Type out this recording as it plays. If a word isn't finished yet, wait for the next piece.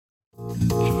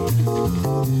Cheers!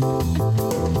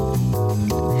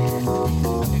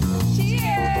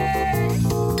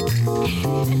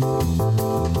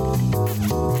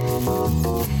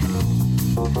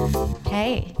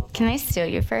 Hey, can I steal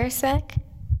you for a sec?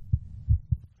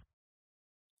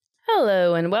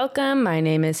 Hello and welcome. My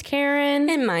name is Karen.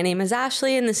 And my name is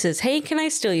Ashley, and this is Hey, Can I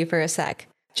Steal You for a Sec?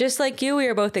 Just like you, we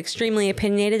are both extremely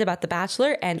opinionated about The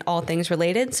Bachelor and all things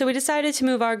related, so we decided to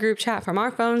move our group chat from our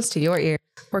phones to your ear.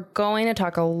 We're going to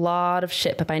talk a lot of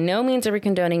shit, but by no means are we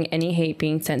condoning any hate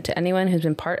being sent to anyone who's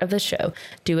been part of the show.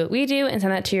 Do what we do and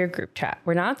send that to your group chat.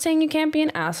 We're not saying you can't be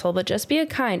an asshole, but just be a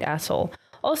kind asshole.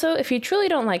 Also, if you truly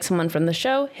don't like someone from the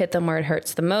show, hit them where it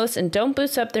hurts the most and don't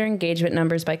boost up their engagement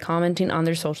numbers by commenting on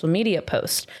their social media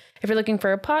posts. If you're looking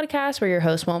for a podcast where your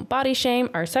host won't body shame,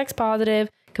 are sex positive,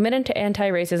 committed to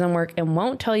anti-racism work, and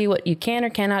won't tell you what you can or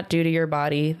cannot do to your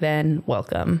body, then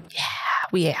welcome. Yeah,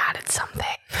 we added something.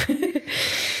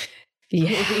 Yeah.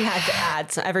 We had to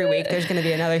add. So every week there's going to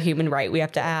be another human right we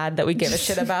have to add that we give a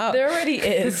shit about. There already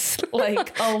is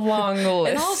like a long list.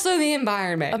 And also the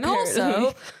environment. Apparently. And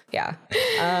also, yeah.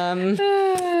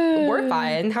 We're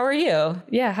fine. How are you?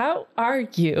 Yeah, how are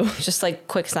you? Just like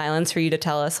quick silence for you to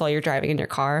tell us while you're driving in your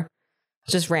car.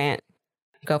 Just rant.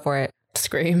 Go for it.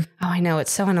 Scream. Oh, I know.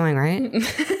 It's so annoying, right?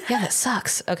 Yeah, that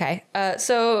sucks. Okay.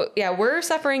 So yeah, we're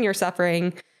suffering. You're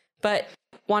suffering. But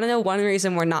want to know one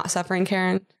reason we're not suffering,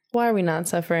 Karen? Why are we not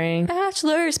suffering?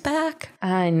 Bachelor's back.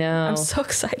 I know. I'm so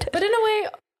excited. But in a way,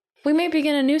 we may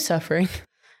begin a new suffering.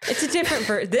 It's a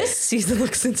different this season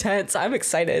looks intense. I'm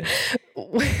excited.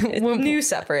 New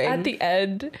suffering. At the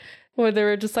end, where they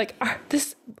were just like,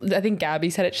 this, I think Gabby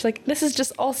said it. She's like, this is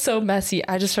just all so messy.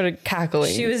 I just started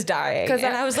cackling. She was dying. And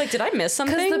I was like, did I miss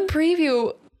something? Because the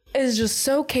preview is just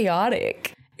so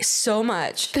chaotic. So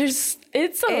much. It's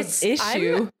an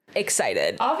issue. I'm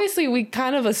excited. Obviously, we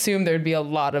kind of assumed there'd be a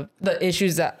lot of the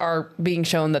issues that are being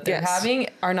shown that they're having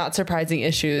are not surprising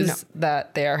issues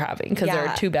that they are having because there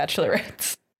are two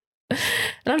bachelorettes. And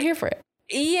I'm here for it.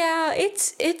 Yeah,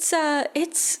 it's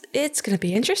gonna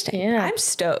be interesting. Yeah. I'm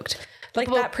stoked.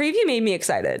 That preview made me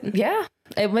excited. Yeah,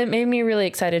 it made me really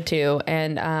excited too,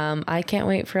 and I can't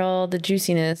wait for all the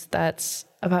juiciness that's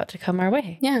about to come our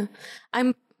way. Yeah,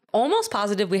 I'm almost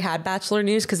positive we had Bachelor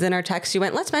news because in our text you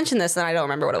went, let's mention this, and I don't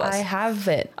remember what it was. I have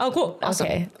it. Oh, cool. Awesome.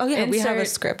 Okay. Oh yeah, we have a Insert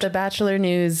script. The Bachelor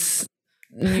news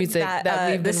music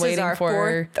that we've been waiting our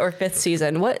for. 4th or 5th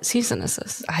season. What season is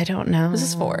this? I don't know. This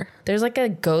is 4. There's like a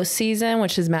ghost season,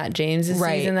 which is Matt James's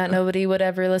season that nobody would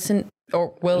ever listen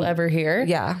or will ever hear.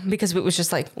 Yeah, because it was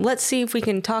just like, let's see if we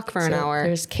can talk for an hour.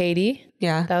 There's Katie.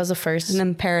 Yeah. That was the first. And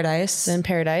then Paradise. Then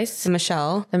Paradise. And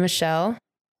Michelle. Then Michelle.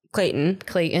 Clayton.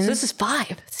 So this is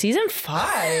 5. Season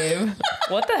 5.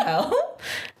 What the hell?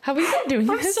 Have we been doing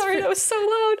this? I'm sorry, that was so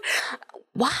loud.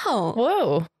 Wow.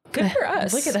 Whoa. Good for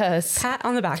us. Look at us. Pat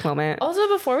on the back moment. Also,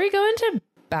 before we go into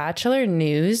Bachelor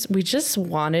news, we just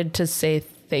wanted to say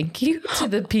thank you to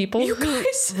the people who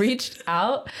reached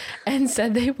out and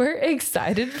said they were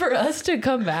excited for us to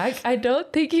come back. I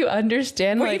don't think you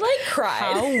understand We cried.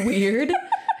 how weird,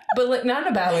 but not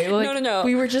in a bad way. No.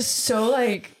 We were just so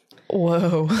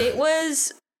whoa. It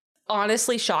was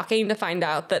honestly shocking to find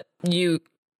out that you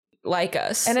like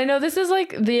us. And I know this is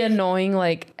the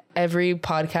annoying, every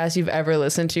podcast you've ever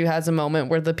listened to has a moment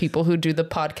where the people who do the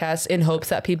podcast in hopes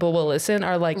that people will listen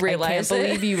are like, I can't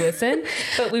believe you listen.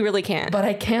 But we really can't. But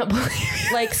I can't believe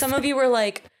you some of you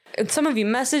were some of you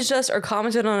messaged us or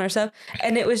commented on our stuff.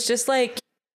 And it was just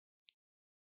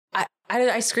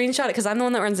I screenshot it because I'm the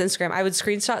one that runs Instagram. I would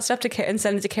screenshot stuff to and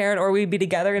send it to Karen, or we'd be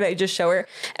together and I'd just show her,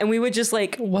 and we would just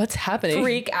what's happening?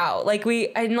 Freak out.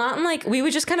 We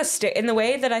would just kind of stare. In the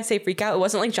way that I say freak out, it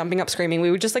wasn't jumping up screaming. We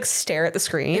would just stare at the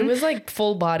screen. It was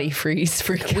full body freeze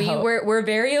freak out. We're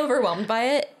very overwhelmed by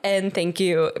it, and thank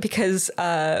you because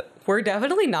we're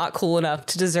definitely not cool enough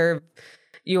to deserve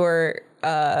your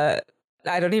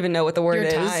I don't even know what the word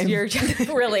is. You're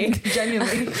really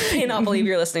genuinely cannot believe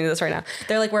you're listening to this right now.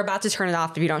 They're we're about to turn it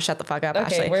off if you don't shut the fuck up,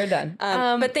 Okay, Ashley. we're done.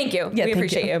 But thank you. We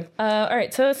appreciate you. All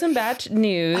right, so some batch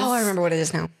news. Oh, I remember what it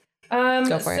is now.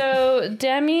 Go for it. So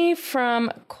Demi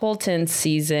from Colton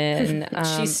season.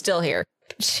 She's still here.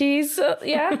 She's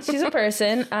she's a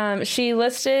person. She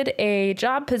listed a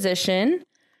job position,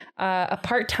 a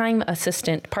part-time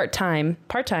assistant.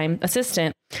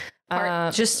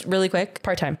 Just really quick.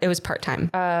 Part-time. It was part-time.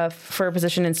 For a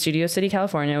position in Studio City,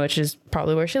 California, which is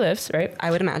probably where she lives, right?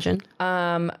 I would imagine.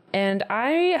 And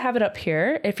I have it up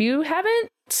here. If you haven't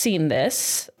seen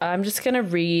this, I'm just going to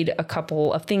read a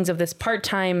couple of things of this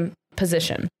part-time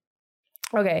position.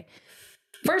 Okay.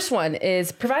 First one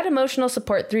is provide emotional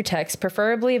support through text,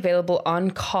 preferably available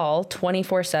on call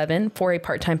 24/7 for a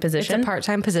part-time position. It's a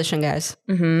part-time position, guys.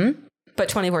 Mm-hmm. But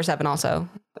 24/7 also.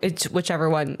 It's whichever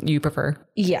one you prefer.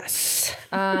 Yes.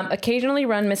 Occasionally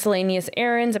run miscellaneous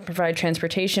errands and provide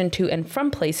transportation to and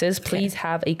from places. Please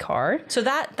have a car. So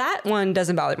that one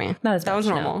doesn't bother me. Not as that much, one's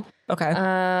normal. no.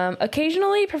 Okay.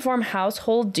 Occasionally perform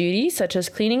household duties such as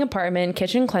cleaning apartment,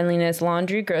 kitchen cleanliness,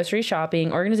 laundry, grocery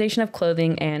shopping, organization of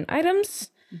clothing and items.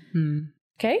 Mm-hmm.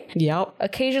 Okay. Yep.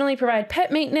 Occasionally provide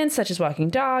pet maintenance such as walking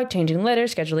dog, changing litter,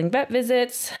 scheduling vet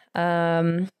visits.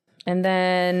 And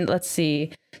then let's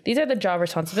see. These are the job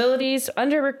responsibilities.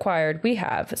 Under required, we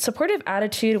have supportive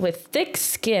attitude with thick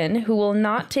skin who will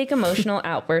not take emotional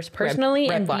outbursts personally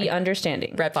and be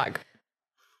understanding. Red flag.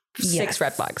 Yes. 6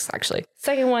 red flags, actually.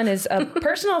 Second one is a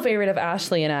personal favorite of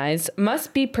Ashley and I's.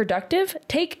 Must be productive,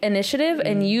 take initiative,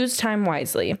 and use time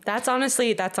wisely. That's on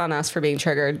us for being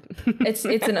triggered. It's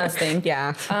an us thing.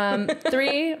 Yeah.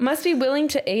 3, must be willing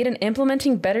to aid in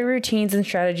implementing better routines and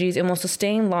strategies and will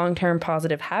sustain long-term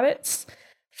positive habits.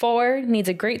 4, needs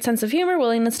a great sense of humor,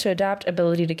 willingness to adapt,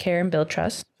 ability to care, and build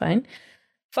trust. Fine.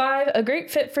 5, a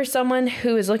great fit for someone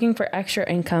who is looking for extra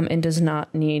income and does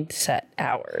not need set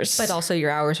hours. But also your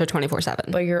hours are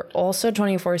 24/7. But you're also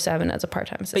 24/7 as a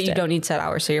part-time assistant. But you don't need set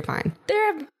hours, so you're fine.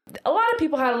 A lot of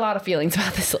people had a lot of feelings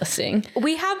about this listing.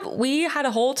 We had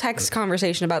a whole text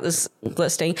conversation about this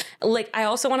listing. Like, I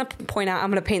also want to point out, I'm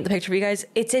going to paint the picture for you guys.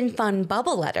 It's in fun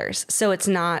bubble letters, so it's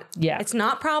not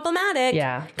problematic.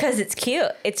 Yeah, because it's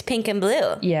cute. It's pink and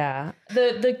blue. Yeah.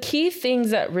 The key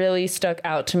things that really stuck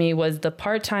out to me was the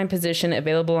part-time position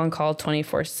available on call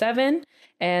 24/7.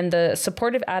 And the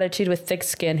supportive attitude with thick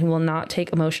skin who will not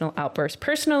take emotional outbursts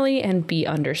personally and be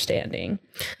understanding.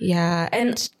 Yeah,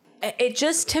 and it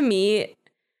just, to me,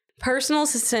 personal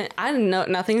assistant, I don't know,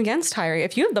 nothing against hiring.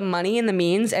 If you have the money and the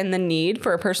means and the need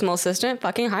for a personal assistant,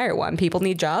 fucking hire one. People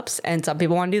need jobs and some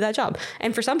people want to do that job.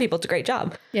 And for some people, it's a great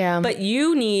job. Yeah. But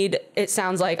you need, it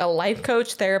sounds like, a life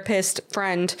coach, therapist,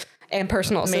 friend, and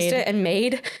personal assistant and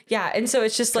maid. Yeah. And so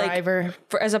it's just driver.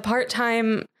 Like, as a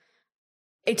part-time,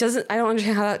 I don't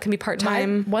understand how that can be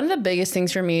part-time. One of the biggest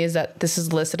things for me is that this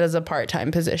is listed as a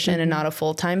part-time position and not a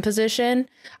full-time position.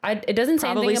 It doesn't say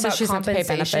anything about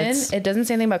compensation. It doesn't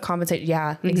say anything about compensation.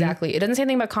 Yeah, exactly. It doesn't say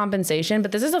anything about compensation,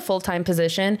 but this is a full-time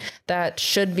position that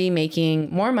should be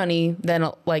making more money than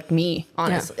like me,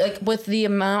 honestly. Yeah. Like with the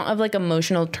amount of like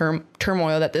emotional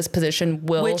turmoil that this position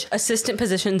will. Which assistant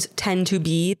positions tend to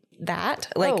be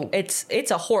that. Like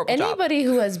it's a horrible job. Anybody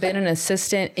who has been an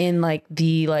assistant in like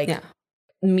the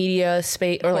media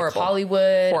space or like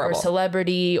Hollywood or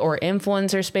celebrity or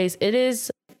influencer space, it is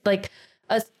like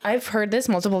I've heard this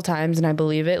multiple times and I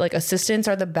believe it. Like assistants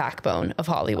are the backbone of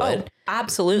Hollywood. Oh,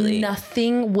 absolutely.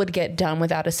 Nothing would get done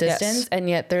without assistants, and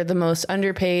yet they're the most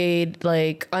underpaid,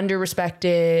 like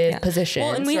underrespected positions.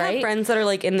 Well, and we have friends that are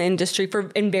like in the industry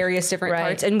in various different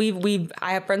parts, and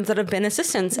I have friends that have been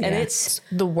assistants, and it's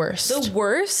the worst. The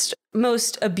worst,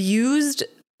 most abused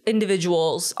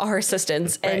individuals are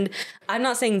assistants. And I'm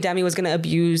not saying Demi was going to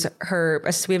abuse her.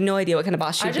 We have no idea what kind of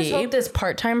boss she'd be. I just hope this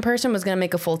part-time person was going to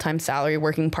make a full-time salary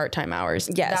working part-time hours.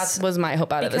 Yes. That was my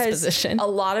hope out of this position. A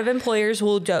lot of employers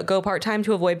will go part-time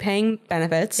to avoid paying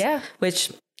benefits. Yeah.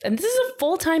 And this is a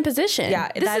full-time position.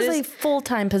 Yeah. This is a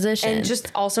full-time position. And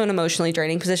just also an emotionally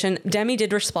draining position. Demi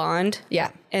did respond.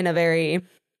 Yeah. In a very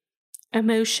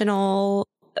emotional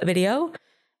video.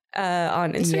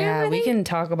 On Instagram. Yeah, we can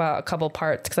talk about a couple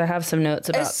parts because I have some notes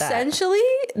about Essentially,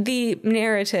 the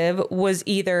narrative was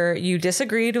either you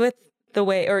disagreed with the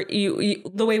way, or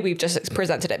the way we've just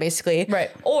presented it, basically,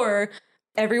 right? Or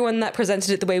everyone that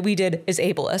presented it the way we did is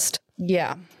ableist.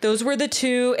 Yeah, those were the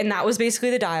two, and that was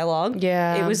basically the dialogue.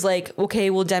 Yeah, it was like,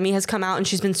 okay, well, Demi has come out and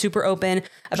she's been super open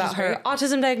about her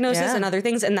autism diagnosis and other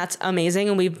things, and that's amazing.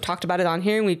 And we've talked about it on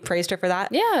here, and we praised her for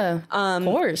that. Yeah, of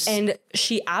course. And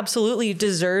she absolutely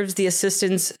deserves the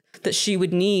assistance that she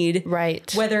would need,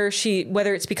 right? Whether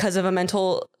it's because of a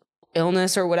mental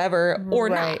illness or whatever, or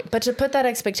not. But to put that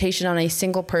expectation on a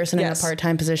single person in a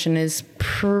part-time position is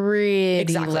pretty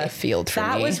left field for me.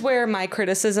 That was where my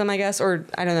criticism, I guess, or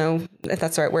I don't know if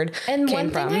that's the right word, and came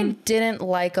one thing from. I didn't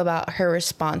like about her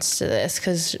response to this,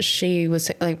 because she was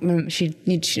like, she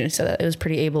said that it was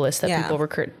pretty ableist, that people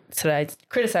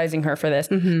criticizing her for this.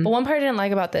 But one part I didn't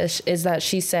like about this is that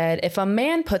she said, if a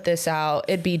man put this out,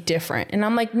 it'd be different. And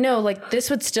I'm like, no, like this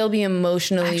would still be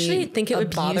emotionally I actually think it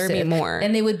would bother me more.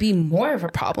 And they would be more of a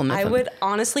problem. I would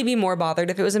honestly be more bothered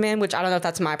if it was a man, which I don't know if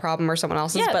that's my problem or someone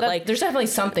else's, but like there's definitely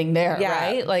something there,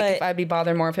 right? Like if I'd be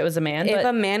bothered more if it was a man. If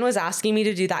a man was asking me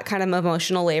to do that kind of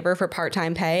emotional labor for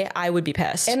part-time pay, I would be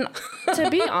pissed. And to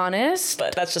be honest,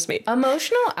 but that's just me.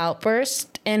 Emotional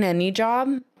outburst in any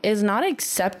job is not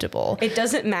acceptable. It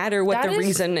doesn't matter what the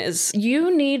reason is.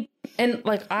 You need, and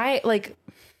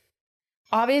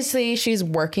obviously she's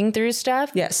working through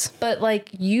stuff. Yes. But like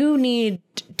you need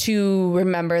to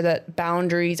remember that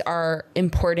boundaries are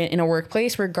important in a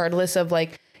workplace, regardless of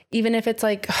like, even if it's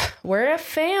like we're a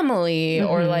family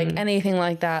or like anything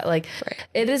like that. Like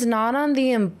it is not on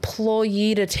the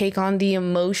employee to take on the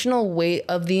emotional weight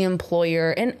of the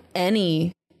employer in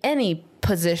any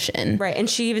position. Right. And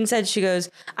she even said, she goes,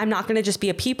 I'm not going to just be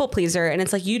a people pleaser. And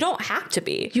it's like, you don't have to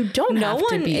be. You don't have to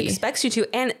be. No one expects you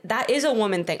to. And that is a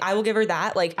woman thing. I will give her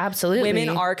that. Like, absolutely. Women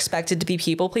are expected to be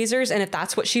people pleasers. And if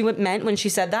that's what she meant when she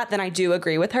said that, then I do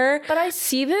agree with her. But I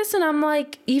see this and I'm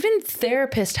like, even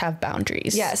therapists have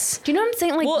boundaries. Yes. Do you know what I'm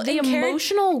saying? Like the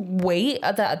emotional weight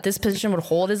that this position would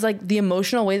hold is like the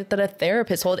emotional weight that a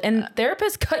therapist holds. And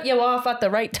therapists cut you off at the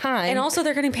right time. And also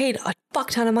they're getting paid a fuck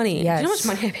ton of money. Yes. Do you know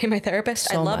how much money I pay my therapist?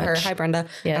 So I love her. much. Hi, Brenda.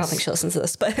 Yes. I don't think she listens to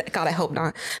this, but God, I hope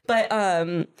not. But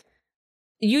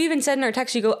you even said in our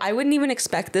text, you go, I wouldn't even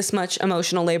expect this much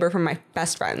emotional labor from my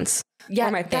best friends. Yeah,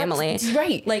 or my family.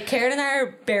 Right. Like Karen and I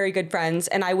are very good friends,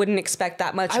 and I wouldn't expect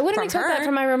that much. I wouldn't expect that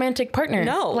from my romantic partner.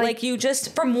 No, like you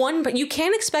just from one, but you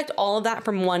can't expect all of that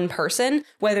from one person,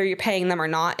 whether you're paying them or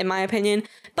not, in my opinion.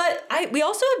 But we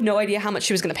also have no idea how much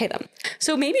she was going to pay them.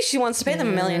 So maybe she wants to pay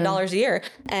them $1 million a year,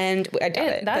 and I doubt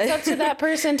it. That's up to that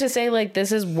person to say like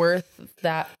this is worth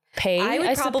that pay. I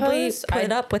would probably suppose.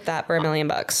 put up with that for $1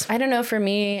 million. I don't know. For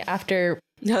me, after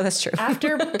no, that's true.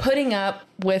 After putting up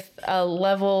with a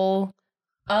level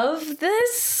of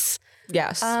this,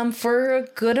 yes, for a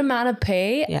good amount of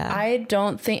pay, I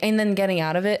don't think, and then getting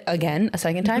out of it again a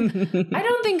second time, I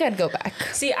don't think I'd go back.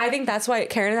 See, I think that's why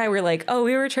Karen and I were like, oh,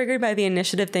 we were triggered by the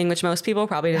initiative thing, which most people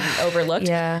probably didn't overlook.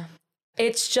 Yeah,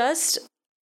 it's just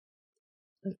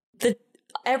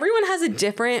everyone has a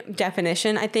different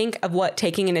definition, I think, of what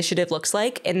taking initiative looks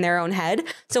like in their own head.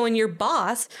 So when your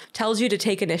boss tells you to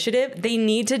take initiative, they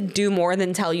need to do more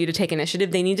than tell you to take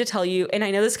initiative. They need to tell you, and I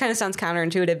know this kind of sounds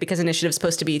counterintuitive because initiative is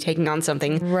supposed to be taking on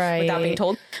something without being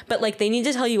told, but like they need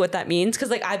to tell you what that means. Cause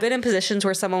like I've been in positions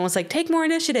where someone was like, take more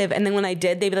initiative. And then when I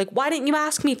did, they'd be like, why didn't you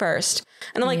ask me first?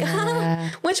 And I'm like,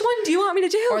 which one do you want me to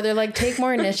do? Or they're like, take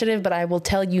more initiative, but I will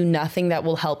tell you nothing that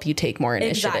will help you take more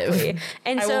initiative. Exactly.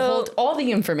 And I will hold all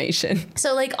the information.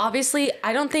 So like, obviously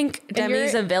I don't think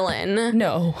Demi's a villain.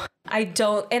 No, I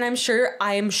don't. And I'm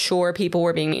sure people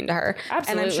were being mean to her.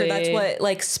 Absolutely. And I'm sure that's what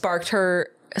like sparked her,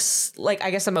 like,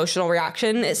 I guess, emotional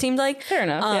reaction. It seemed like. Fair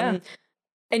enough. Yeah.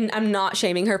 And I'm not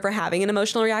shaming her for having an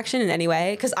emotional reaction in any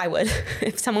way, because I would.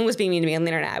 If someone was being mean to me on the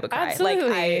internet, I would cry.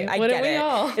 Absolutely. Like I get it.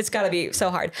 All? It's got to be so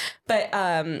hard. But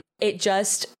it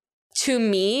just, to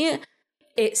me,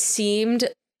 it seemed,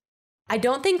 I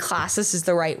don't think classist is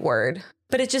the right word,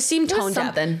 but it just seemed tone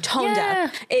deaf. Tone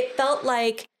deaf. It felt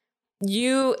like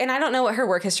you, and I don't know what her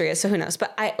work history is, so who knows,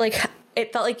 but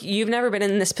it felt like you've never been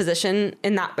in this position,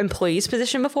 in that employee's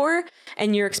position before,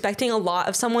 and you're expecting a lot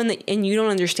of someone and you don't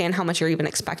understand how much you're even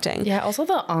expecting. Yeah. Also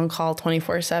the on-call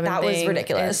 24/7. That was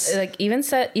ridiculous. Like even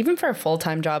for a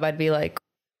full-time job, I'd be like,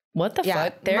 what the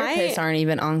fuck? Therapists aren't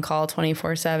even on call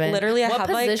 24/7. Literally, what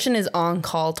position is on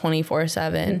call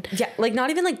 24/7? Yeah. Like not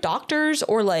even like doctors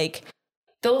or like,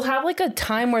 they'll have like a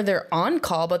time where they're on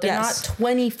call, but they're not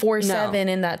 24/7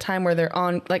 in that time where they're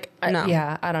on. Like, I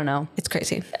don't know. It's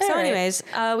crazy. So anyways,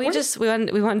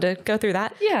 we wanted to go through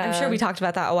that. Yeah. I'm sure we talked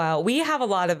about that a while. We have a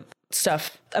lot of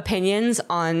opinions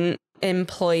on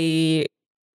employee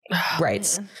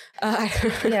rights. I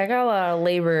got a lot of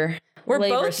labor. We're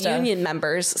both stuff. union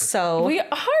members, so we are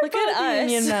look at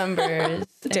us. Union members.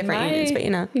 Different unions, but you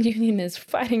know, union is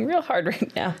fighting real hard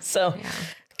right now. So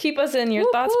keep us in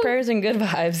your thoughts, prayers, and good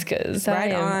vibes, because I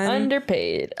am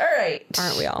underpaid. All right,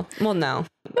 aren't we all? Well, no,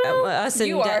 us and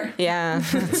you are. Yeah.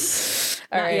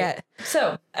 All right. Yet.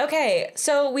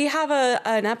 So we have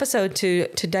an episode to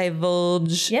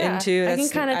divulge into. I can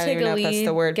kind of take a lead. That's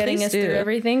the word. Getting us through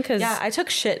everything, because I took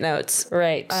shit notes.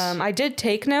 Right. I did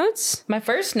take notes. My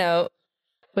first note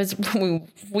was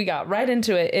we got right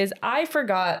into it. Is I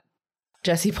forgot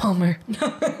Jesse Palmer.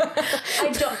 I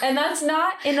don't, and that's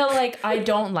not in a like I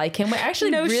don't like him. I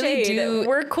actually really do.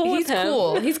 We're cool. He's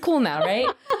cool. He's cool now, right?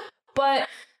 But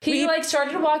He like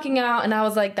started walking out, and I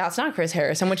was like, "That's not Chris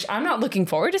Harrison," which I'm not looking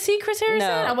forward to see Chris Harrison.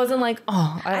 No. I wasn't like,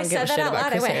 "Oh, I don't give a shit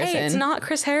about Chris Harrison." Hey, it's not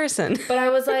Chris Harrison. But I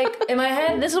was like, in my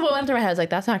head, this is what went through my head. I was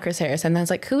like, "That's not Chris Harrison." And I was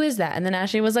like, "Who is that?" And then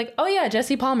Ashley was like, "Oh yeah,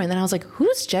 Jesse Palmer." And then I was like,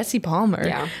 "Who's Jesse Palmer?"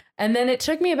 Yeah. And then it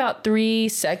took me about 3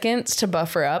 seconds to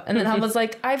buffer up, and then I was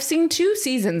like, "I've seen 2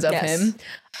 seasons of him.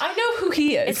 I know who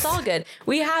he is." It's all good.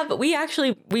 We've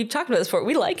talked about this before.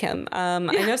 We like him. I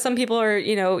know some people are,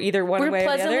 either one way or the other. We're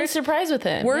pleasantly surprised with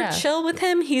him. We're chill with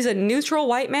him. He's a neutral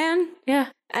white man. Yeah.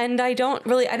 And I don't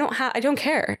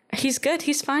care. He's good.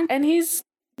 He's fine. And he's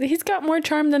got more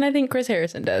charm than I think Chris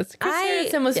Harrison does. Chris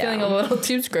Harrison was feeling a little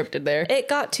too scripted there.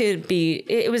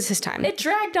 It was his time. It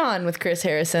dragged on with Chris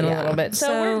Harrison a little bit. So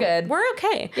we're good. We're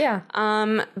okay. Yeah.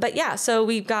 But yeah, so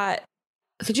we've got,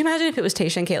 could you imagine if it was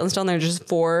Tayshia and Caitlin still and there were just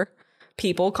 4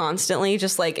 people constantly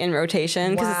just like in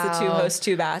rotation because it's the 2 hosts,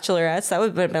 2 bachelorettes? That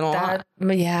would have been a lot.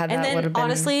 Yeah, that and then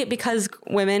honestly, because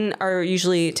women are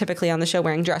usually typically on the show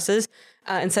wearing dresses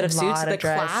instead of suits, the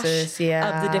clash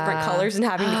of the different colors and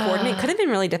having to coordinate could have been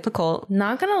really difficult.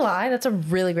 Not gonna lie, that's a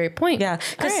really great point. Yeah,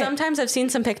 because sometimes I've seen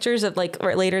some pictures of like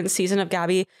later in the season of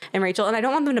Gabby and Rachel, and I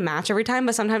don't want them to match every time,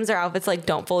 but sometimes their outfits like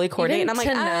don't fully coordinate. Even and I'm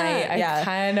tonight, like, I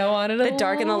kind of wanted the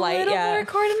dark and the light, more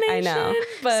coordination. I know,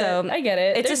 but so I get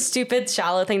it. It's a stupid,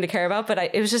 shallow thing to care about, but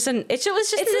it was just an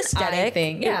aesthetic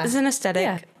thing. Yeah, it was an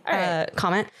aesthetic.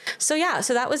 Comment. So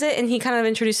that was it, and he kind of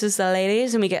introduces the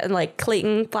ladies, and we get like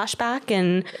Clayton flashback,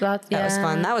 and that was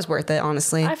fun. That was worth it,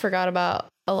 honestly. I forgot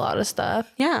about a lot of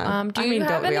stuff. Yeah. Do you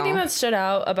have anything that stood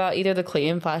out about either the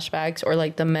Clayton flashbacks or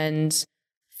like the men's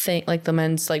thing, like the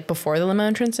men's like before the limo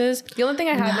entrances? The only thing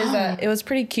I have is that it was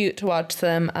pretty cute to watch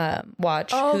them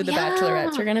who the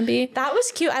bachelorettes are gonna be. That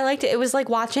was cute. I liked it. It was like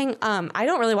watching I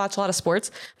don't really watch a lot of sports,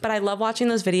 but I love watching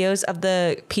those videos of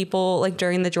the people like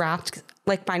during the draft,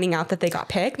 like finding out that they got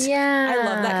picked. Yeah, I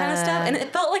love that kind of stuff, and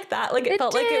it felt like that. Like it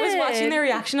felt like it was watching their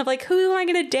reaction of like, who am I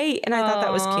gonna date? And I thought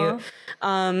that was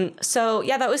cute. So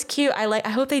yeah, that was cute. I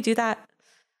hope they do that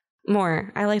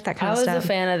more. I like that kind of stuff. I was a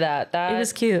fan of that. It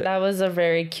was cute. That was a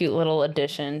very cute little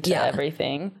addition to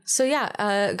everything. So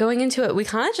yeah, going into it, we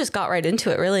kind of just got right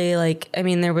into it, really. Like, I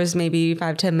mean, there was maybe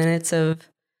 5-10 minutes of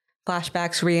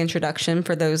flashbacks, reintroduction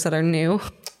for those that are new.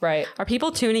 Right. Are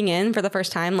people tuning in for the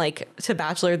first time, like, to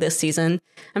Bachelor this season?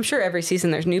 I'm sure every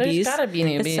season there's newbies. There's gotta be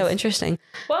newbies. It's so interesting.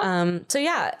 Well, so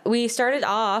yeah, we started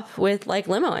off with like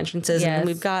limo entrances, and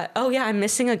we've got, I'm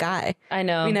missing a guy. I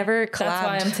know. We never collabed. That's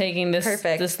why I'm taking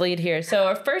this lead here. So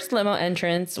our first limo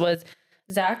entrance was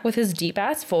Zach with his deep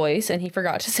ass voice, and he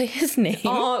forgot to say his name.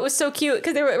 Oh, it was so cute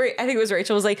because I think it was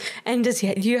Rachel was like, "And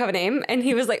do you have a name?" And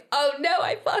he was like, "Oh no,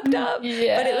 I fucked up."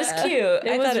 Yeah, but it was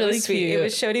cute. I thought it was sweet. Cute.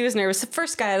 It showed he was nervous. The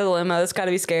first guy out of the limo. It's got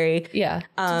to be scary. Yeah,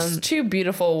 just 2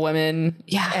 beautiful women.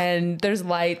 Yeah, and there's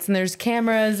lights and there's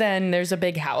cameras and there's a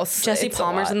big house. Jesse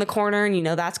Palmer's in the corner, and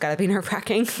that's got to be nerve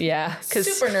wracking. Yeah,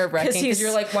 super nerve wracking because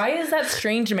you're like, why is that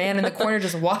strange man in the corner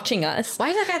just watching us?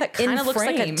 Why is that guy that kind of looks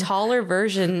like a taller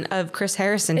version of Chris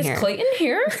Harrison here? Is Clayton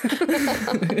here? So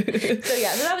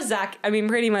that was Zach. I mean,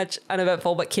 pretty much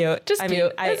uneventful but cute. Just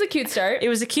cute. It was a cute start. It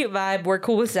was a cute vibe. We're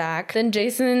cool with Zach. Then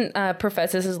Jason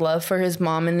professes his love for his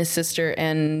mom and his sister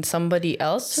and somebody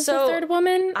else. The third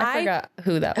woman. I forgot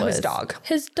who that was.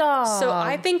 His dog. So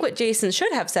I think what Jason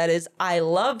should have said is, "I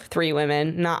love 3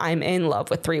 women, not I'm in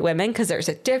love with 3 women," because there's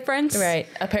a difference. Right.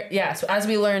 So as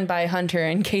we learned by Hunter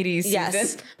and Katie's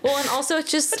season. Well, and also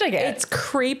it's just it's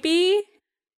creepy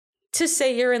to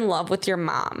say you're in love with your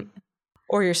mom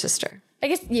or your sister. I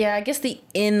guess the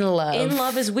in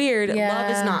love is weird. Yeah.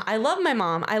 Love is not. I love my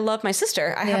mom. I love my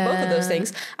sister. I have both of those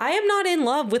things. I am not in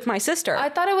love with my sister. I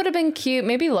thought it would have been cute.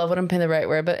 Maybe love wouldn't have been the right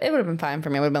word, but it would have been fine for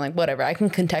me. It would have been like, whatever. I can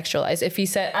contextualize. If he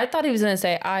said, I thought he was going to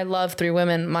say, I love 3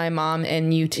 women, my mom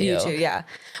and you too. You too, yeah.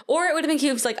 Or it would have been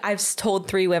cute if it's like, I've told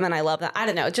 3 women I love that. I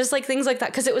don't know. Just like things like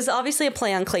that. Because it was obviously a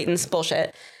play on Clayton's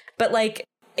bullshit. But like,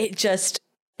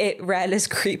 it read as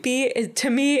creepy to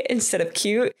me instead of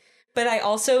cute. But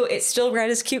it still read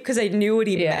as cute because I knew what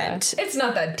he meant. It's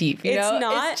not that deep, you know?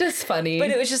 Not. It's just funny.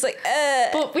 But it was just like,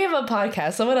 But we have a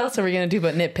podcast, so what else are we going to do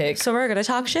but nitpick? So we're going to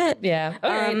talk shit. Yeah.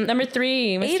 Okay, number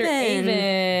 3, Mr.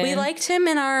 Aven. We liked him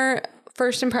in our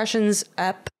first impressions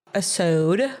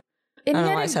episode. And I don't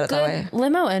know why I said it that way.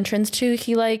 Limo entrance too.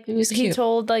 He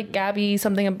told like Gabby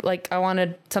something like, I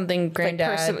wanted something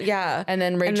granddad. And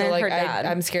then Rachel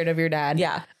I'm scared of your dad.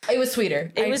 Yeah. It was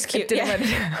sweeter. It was cute.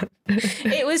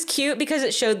 It was cute because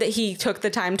it showed that he took the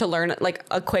time to learn like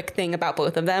a quick thing about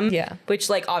both of them. Yeah. Which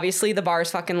like obviously the bar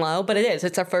is fucking low, but it is.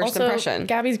 It's our first impression.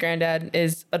 Gabby's granddad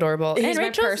is adorable. He's and my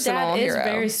Rachel's personal dad hero. is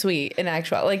very sweet in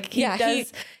actual. Like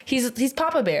he's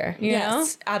Papa Bear, you know?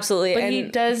 Absolutely. But and he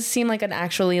does seem like an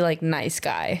actually like nice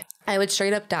guy. I would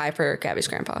straight up die for Gabby's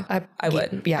grandpa. I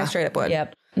would. Yeah. I straight up would.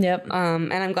 Yep.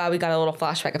 And I'm glad we got a little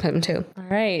flashback of him too. All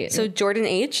right. So Jordan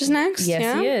H is next.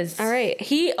 Yes, he is. All right.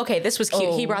 This was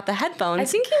cute. He brought the headphones. I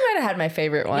think he might have had my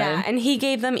favorite one. Yeah, and he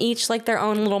gave them each like their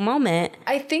own little moment.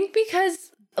 I think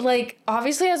because like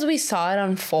obviously as we saw it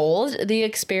unfold, the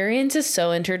experience is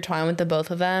so intertwined with the both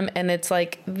of them, and it's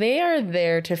like they are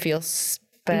there to feel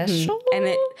special.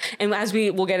 And as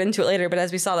we will get into it later, but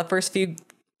as we saw the first few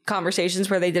conversations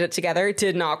where they did it together, it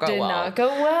did not go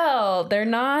well. They're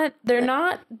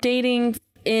not dating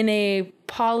in a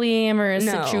polyamorous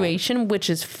situation, which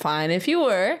is fine if you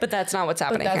were. But that's not what's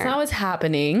happening. That's not what's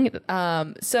happening.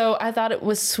 So I thought it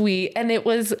was sweet, and it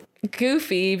was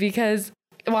goofy because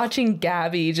watching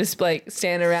Gabby just like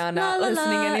stand around not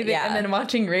listening to anything, and then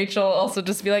watching Rachel also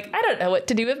just be like, I don't know what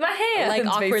to do with my hands, like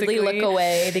awkwardly look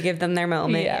away to give them their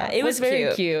moment. Yeah, it was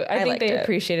very cute. I think they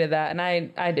appreciated that, and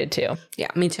I did too. Yeah,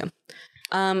 me too.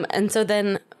 And so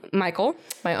then Michael.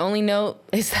 My only note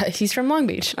is that he's from Long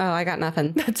Beach. Oh, I got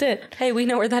nothing. That's it. Hey, we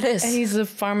know where that is. And he's a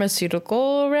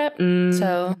pharmaceutical rep.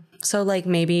 So like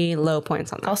maybe low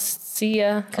points on that. I'll see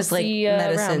ya. Because like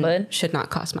medicine should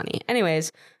not cost money.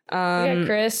 Anyways. We got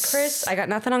Chris. I got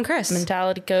nothing on Chris.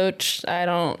 Mentality coach.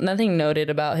 Nothing noted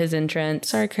about his entrance.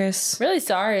 Sorry, Chris. Really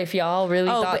sorry if y'all really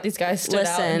thought these guys stood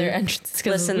out in their entrance,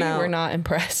 because we were not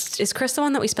impressed. Is Chris the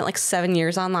one that we spent like 7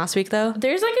 years on last week though?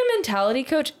 There's like a mentality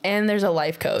coach and there's a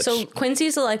life coach. So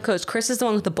Quincy's the life coach. Chris is the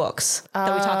one with the books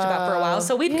that we talked about for a while.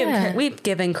 So we've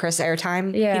given Chris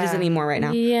airtime. Yeah. He doesn't need more right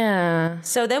now. Yeah.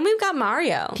 So then we've got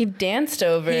Mario. He danced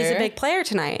over. He's a big player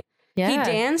tonight. Yeah. He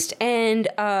danced, and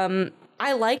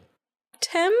I liked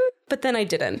him, but then I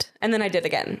didn't, and then I did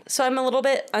again. So I'm a little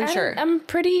bit unsure. I don't know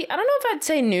if I'd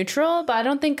say neutral, but I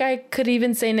don't think I could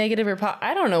even say negative or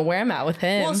I don't know where I'm at with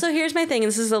him. Well, so here's my thing, and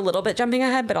this is a little bit jumping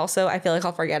ahead, but also I feel like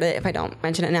I'll forget it if I don't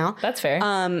mention it now. That's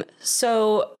fair.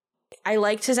 So I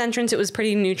liked his entrance. It was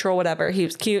pretty neutral, whatever. He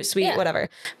was cute, sweet, whatever.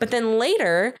 But then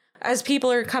later, as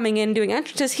people are coming in doing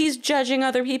entrances, he's judging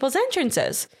other people's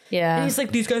entrances. Yeah. And he's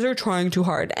like, these guys are trying too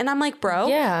hard. And I'm like, bro,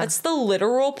 that's the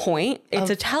literal point. It's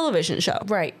a television show.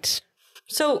 Right.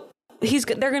 So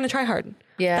they're going to try hard.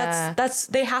 Yeah.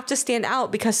 They have to stand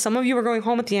out because some of you are going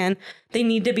home at the end. They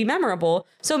need to be memorable.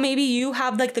 So maybe you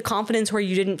have like the confidence where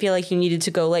you didn't feel like you needed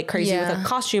to go like crazy with a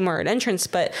costume or an entrance,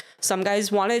 but some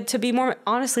guys wanted to be more,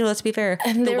 honestly, let's be fair.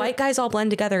 And the white guys all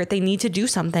blend together. They need to do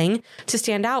something to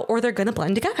stand out or they're going to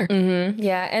blend together. Mm-hmm.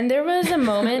 Yeah. And there was a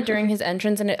moment during his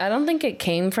entrance, and I don't think it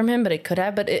came from him, but it could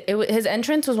have, but his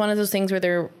entrance was one of those things where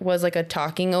there was like a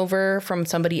talking over from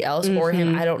somebody else or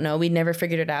him. I don't know. We never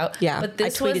figured it out. Yeah. But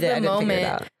this was the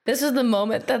moment. This is the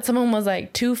moment that someone was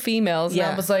like, 2 females. And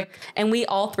I was like, and we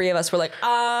all 3 of us were like,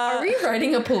 are we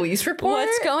writing a police report?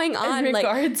 What's going on? In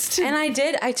regards to. And I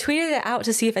tweeted it out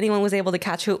to see if anyone was able to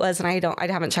catch who it was. And I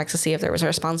haven't checked to see if there was a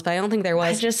response, but I don't think there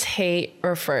was. I just hate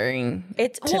referring to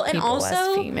people and also,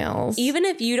 as females. Even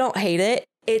if you don't hate it,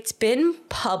 it's been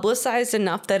publicized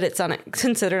enough that it's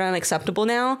considered unacceptable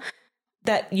now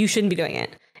that you shouldn't be doing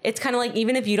it. It's kind of like,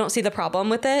 even if you don't see the problem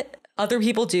with it, other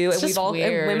people do, and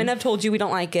and women have told you we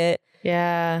don't like it.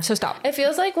 Yeah. So stop. It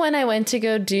feels like when I went to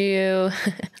go do...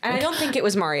 and I don't think it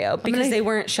was Mario because they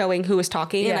weren't showing who was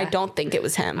talking, and I don't think it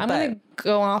was him. I'm going to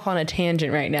go off on a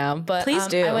tangent right now, but please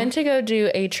do. I went to go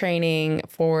do a training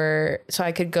so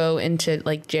I could go into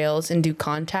like jails and do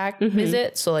contact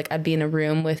visits. So like I'd be in a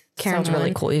room with Karen's someone.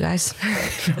 really cool, you guys.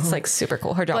 It's like super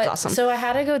cool. Her job's awesome. So I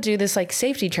had to go do this like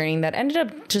safety training that ended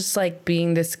up just like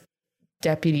being this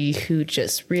deputy who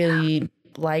just really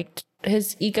liked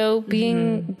his ego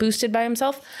being boosted by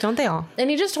himself. Don't they all? And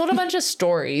he just told a bunch of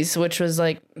stories, which was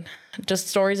like just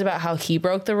stories about how he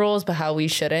broke the rules, but how we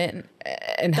shouldn't,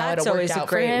 and how it worked out for him. That's always a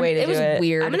great way to do it. It was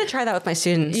weird. I'm going to try that with my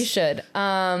students. You should.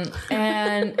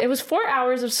 And it was 4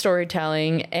 hours of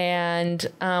storytelling, and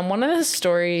one of the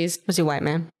stories... Was he a white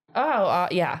man? Oh,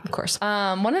 yeah. Of course.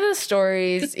 One of the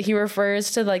stories, he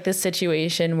refers to like this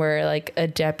situation where like a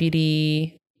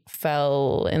deputy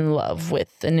fell in love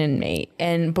with an inmate,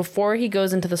 and before he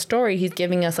goes into the story, he's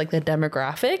giving us like the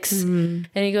demographics, and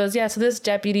he goes, yeah, so this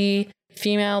deputy,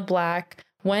 female, black,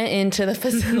 went into the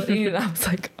facility, and I was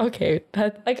like, okay,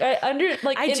 that like I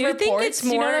do reports, think it's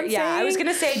more. You know what I'm I was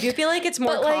gonna say, I do feel like it's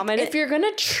more common. If you're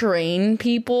gonna train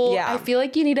people, I feel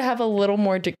like you need to have a little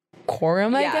more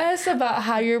decorum, I guess, about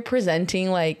how you're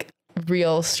presenting like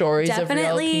real stories of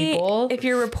real people. If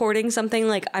you're reporting something,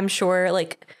 like, I'm sure,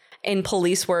 like, in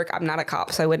police work, I'm not a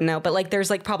cop, so I wouldn't know. But like, there's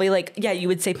like probably like, yeah, you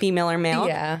would say female or male.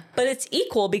 Yeah. But it's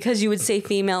equal because you would say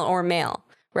female or male,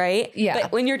 right? Yeah.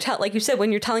 But when you're like you said,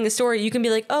 when you're telling a story, you can be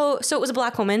like, oh, so it was a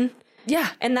black woman.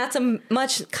 Yeah. And that's a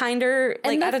much kinder,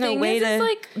 like, I don't know, way to...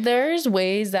 like, there's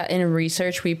ways that in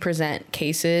research we present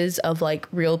cases of, like,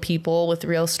 real people with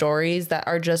real stories that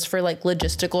are just for, like,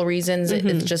 logistical reasons.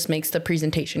 It just makes the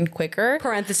presentation quicker.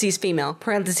 Parentheses female,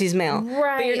 parentheses male.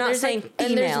 Right. But you're not saying like, female.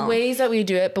 And there's ways that we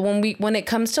do it, but when it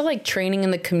comes to, like, training in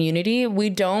the community,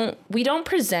 we don't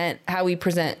present how we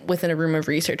present within a room of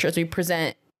researchers. We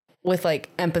present with like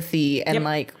empathy and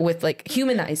like with like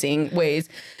humanizing ways.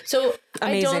 So Amazing,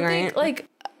 I don't think right? like,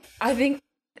 I think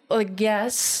like,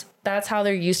 yes, that's how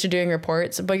they're used to doing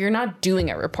reports, but you're not doing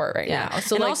a report right now.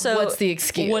 So and like, also, what's the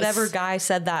excuse? Whatever guy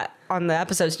said that on the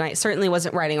episode tonight certainly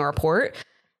wasn't writing a report.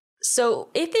 So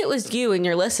if it was you and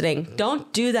you're listening,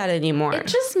 don't do that anymore. It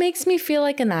just makes me feel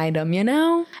like an item, you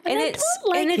know? And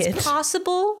it's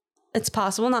possible. It's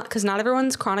possible, not because not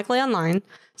everyone's chronically online,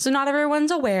 so not everyone's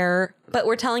aware. But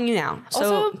we're telling you now, so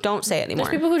Also, don't say it anymore.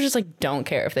 There's people who just like don't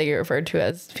care if they get referred to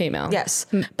as female. Yes,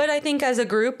 but I think as a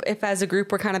group, if as a group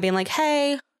we're kind of being like,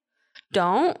 hey,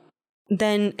 don't,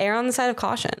 then err on the side of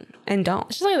caution and don't.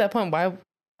 It's just like at that point, why?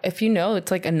 If you know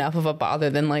it's like enough of a bother,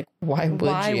 then like why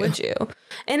would you?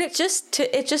 And it just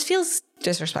feels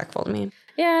disrespectful to me.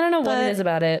 Yeah, I don't know what But it is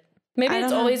about it. Maybe I it's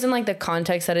don't know. always in like the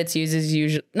context that it's used is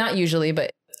usually not usually,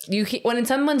 but when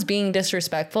someone's being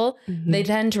disrespectful, they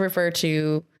tend to refer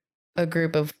to a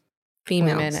group of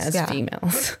Females, women as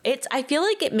females. I feel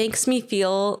like it makes me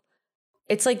feel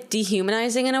it's like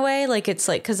dehumanizing in a way. Like it's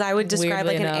like, because I would describe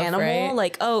Weirdly like an enough, animal, right?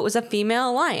 like, oh, it was a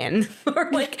female lion or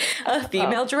like a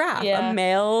female giraffe, yeah. a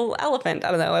male elephant.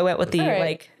 I don't know. I went with the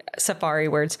like safari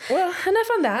words. Well, enough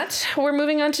on that. We're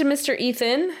moving on to Mr.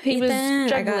 Ethan. He was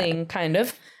juggling, kind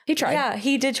of. He tried. Yeah,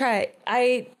 he did try.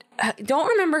 I don't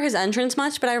remember his entrance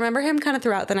much, but I remember him kind of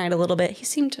throughout the night a little bit. He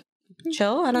seemed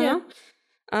chill. I don't know.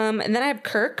 And then I have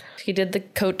Kirk. He did the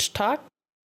coach talk,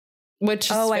 which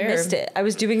is fair. I missed it. I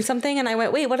was doing something and I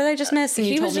went, wait, what did I just miss? And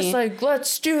He was just like,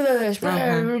 let's do this.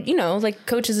 You know, like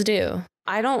coaches do.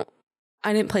 I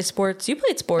didn't play sports. You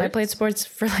played sports. I played sports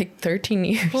for like 13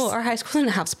 years. Well, our high school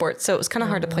didn't have sports, so it was kind of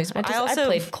hard to play sports. I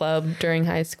played club during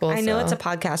high school. I know it's a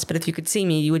podcast, but if you could see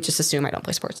me, you would just assume I don't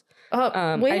play sports. Wait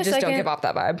I a just second. don't give off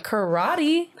that vibe.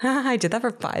 Karate. I did that for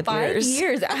 5 years. 5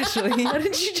 years, actually. How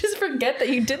did you just forget that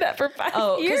you did that for 5 years?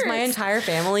 Oh, because my entire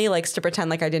family likes to pretend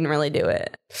like I didn't really do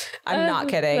it. I'm not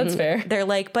kidding. That's fair. They're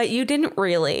like, but you didn't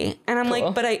really. And I'm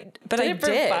like, but I did. For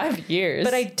 5 years.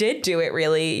 But I did do it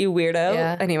really, you weirdo.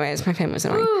 Yeah. Anyways, my family's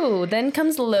annoying. Ooh, then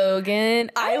comes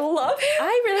Logan. I love him.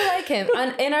 I really like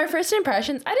him. In our first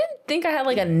impressions, I didn't think I had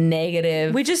like a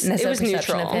negative. It was perception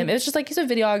neutral of him. It was just like he's a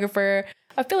videographer.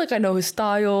 I feel like I know his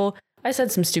style. I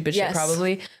said some stupid shit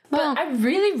probably, but I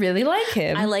really, really like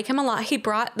him. I like him a lot. He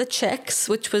brought the chicks,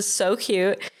 which was so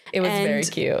cute. It was very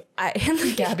cute.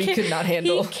 Gabby could not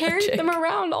handle. He carried them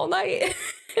around all night.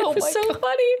 It Oh was my so God.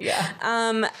 funny.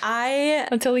 Yeah.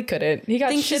 Until he couldn't. He got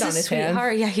think shit she's on a his hand.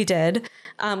 sweetheart. Yeah, he did.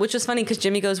 Which was funny because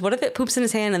Jimmy goes, "What if it poops in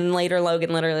his hand?" And then later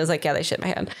Logan literally was like, "Yeah, they shit in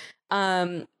my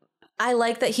hand." I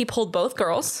like that he pulled both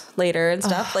girls later and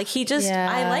stuff. Like he just,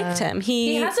 I liked him.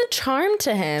 He has a charm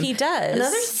to him. He does.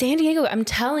 Another San Diego. I'm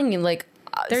telling you, like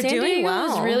They're San doing Diego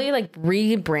well. is really like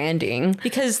rebranding.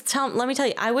 Because let me tell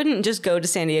you, I wouldn't just go to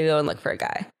San Diego and look for a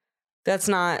guy. That's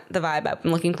not the vibe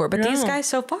I'm looking for. But these guys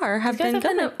so far have been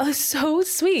good. So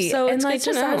sweet. So and it's like good to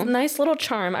just know. has a nice little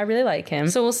charm. I really like him.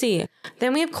 So we'll see.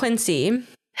 Then we have Quincy.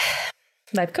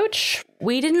 Life coach.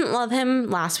 We didn't love him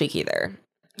last week either.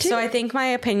 So I think my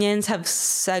opinions have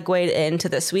segued into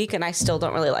this week, and I still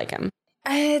don't really like him.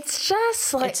 It's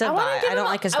just like It's a vibe. I don't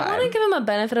like his vibe. I want to give him a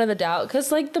benefit of the doubt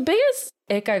because like the biggest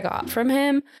ick I got from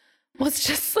him was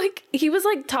just like he was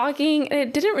like talking and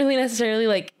it didn't really necessarily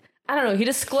like I don't know. He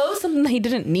disclosed something that he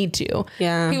didn't need to.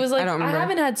 Yeah, he was like, I don't remember. I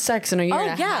haven't had sex in a year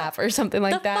and a half or something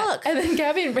like that. Fuck? And then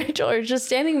Gabby and Rachel are just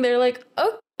standing there like,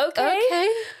 oh, okay.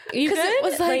 You good? It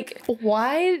was like,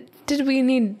 why did we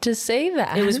need to say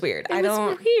that? It was weird. It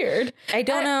was weird. I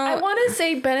don't know. I want to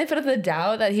say benefit of the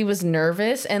doubt that he was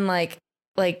nervous and like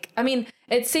I mean,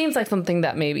 it seems like something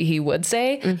that maybe he would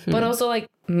say, but also like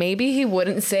maybe he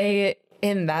wouldn't say it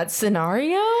in that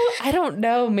scenario. I don't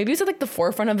know. Maybe it was at like the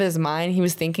forefront of his mind. He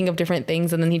was thinking of different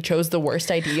things and then he chose the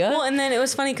worst idea. Well, and then it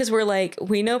was funny because we're like,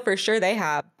 we know for sure they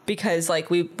have because like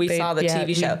we saw the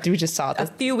TV show. We just saw a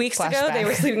few weeks ago. They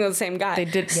were sleeping with the same guy. They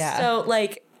did. Yeah. So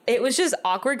like it was just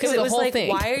awkward because it was like,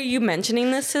 why are you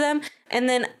mentioning this to them? And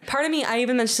then part of me, I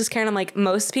even mentioned this, Karen. I'm like,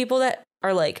 most people that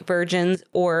are like virgins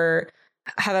or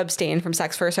have abstained from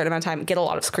sex for a certain amount of time get a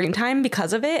lot of screen time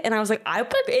because of it. And I was like,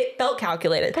 it felt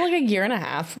calculated. For like a year and a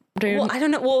half, dude. Well, I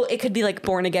don't know. Well, it could be like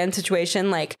born again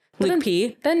situation, like Luke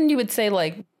P. Then you would say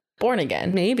like born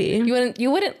again. Maybe.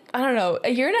 You wouldn't, I don't know. A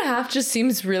year and a half just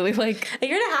seems really like. A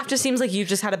year and a half just seems like you've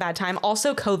just had a bad time.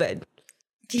 Also, COVID.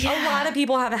 Yeah. A lot of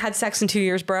people haven't had sex in 2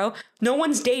 years, bro. No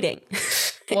one's dating.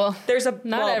 Well,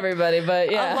 not everybody,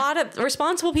 but yeah. A lot of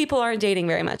responsible people aren't dating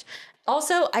very much.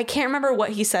 Also, I can't remember what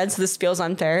he said, so this feels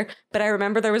unfair, but I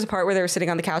remember there was a part where they were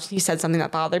sitting on the couch and he said something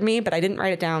that bothered me, but I didn't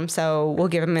write it down, so we'll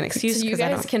give him an excuse. So you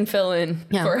guys can fill in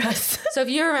for us. So if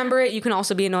you remember it, you can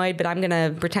also be annoyed, but I'm going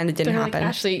to pretend it didn't happen. Like,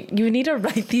 Ashley, you need to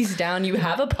write these down. You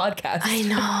have a podcast. I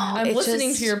know. I'm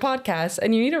listening to your podcast,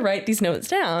 and you need to write these notes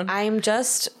down. I'm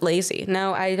just lazy.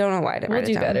 No, I don't know why I didn't write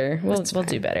it down. We'll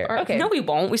do better. Okay. No, we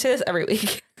won't. We say this every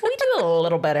week. We do a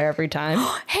little better every time.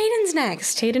 Hayden's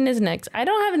next. Hayden is next. I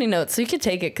don't have any notes, so you could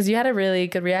take it because you had a really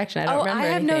good reaction. I don't remember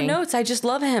anything. I have no notes. I just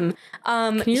love him.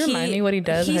 Can you remind me what he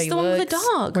does? He's the one with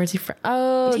the dog. Where's he from?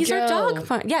 Oh, he's our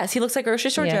dog. Yes, he looks like Grocery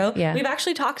Store Joe. Yeah. We've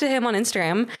actually talked to him on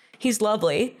Instagram. He's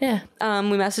lovely. Yeah.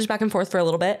 We messaged back and forth for a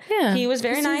little bit. Yeah. He was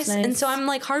very nice. And so I'm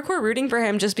like hardcore rooting for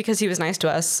him just because he was nice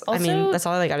to us. Also, I mean, that's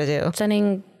all I got to do.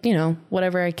 Sending,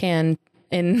 whatever I can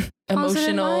in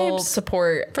emotional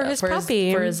support for his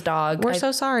puppy, for his dog. We're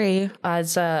so sorry.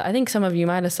 As I think some of you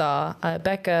might have saw,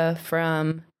 Becca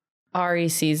from Ari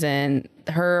season,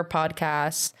 her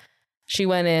podcast, she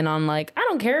went in on like, I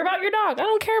don't care about your dog. I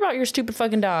don't care about your stupid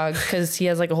fucking dog, because he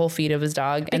has like a whole feed of his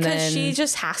dog. Because then she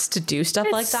just has to do stuff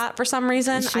like that for some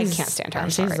reason. I can't stand her. I'm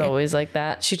she's sorry. Always like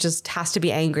that. She just has to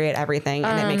be angry at everything,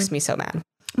 and it makes me so mad.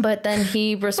 But then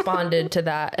he responded to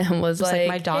that and was like,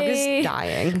 my dog is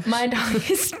dying. My dog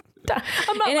is dying.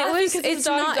 I'm not laughing because it was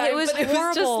horrible. It was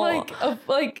just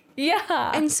like,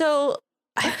 yeah. And so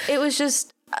it was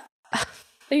just...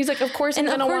 And he's like, of course I'm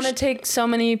going to want to take so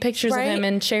many pictures of him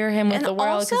and share him with the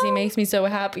world because he makes me so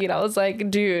happy. And I was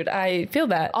like, dude, I feel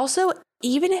that. Also,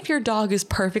 even if your dog is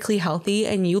perfectly healthy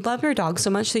and you love your dog so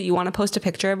much that you want to post a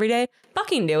picture every day,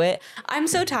 fucking do it. I'm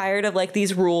so tired of like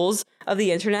these rules of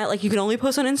the internet. Like you can only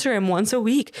post on Instagram once a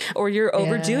week or you're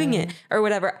overdoing it or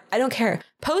whatever. I don't care.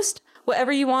 Post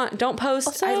whatever you want. Don't post.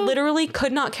 Also, I literally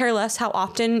could not care less how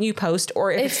often you post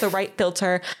or if it's the right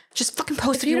filter. Just fucking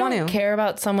post if you want to. Care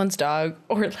about someone's dog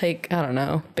or like, I don't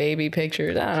know, baby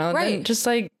pictures. I don't know. Right. Just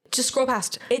scroll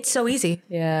past. It's so easy.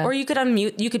 Yeah. Or you could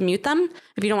mute them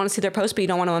if you don't want to see their post, but you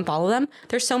don't want to unfollow them.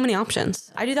 There's so many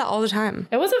options. I do that all the time.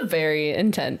 It was a very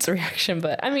intense reaction,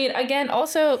 but I mean, again,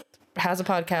 also has a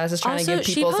podcast, is trying to give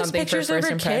people something for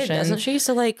first impression. Kid, doesn't she?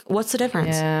 So like, what's the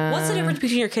difference? Yeah. What's the difference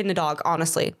between your kid and a dog?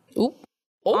 Honestly.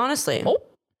 Honestly.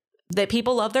 That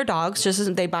people love their dogs just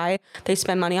as they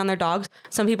spend money on their dogs.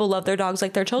 Some people love their dogs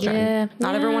like their children. Yeah.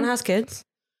 Not everyone has kids.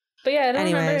 But yeah, I don't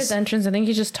remember his entrance. I think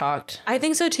he just talked. I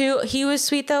think so too. He was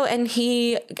sweet though, and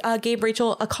he gave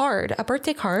Rachel a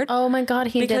birthday card. Oh my god,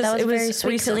 he did. That was very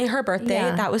sweet. Recently her birthday.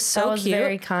 Yeah, that was so cute.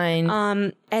 Very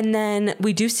kind. And then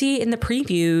we do see in the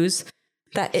previews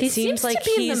that it seems like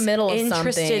he's in the middle of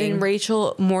interested in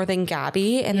Rachel more than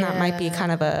Gabby, and that might be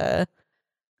kind of an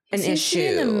issue.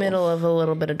 In the middle of a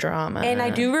little bit of drama. And I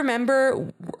do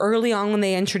remember early on when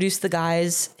they introduced the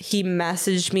guys, he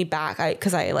messaged me back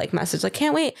because I like messaged like,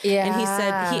 can't wait. Yeah. And he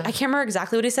said, I can't remember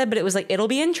exactly what he said, but it was like, it'll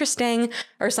be interesting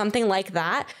or something like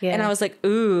that. Yeah. And I was like,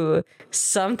 ooh,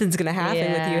 something's going to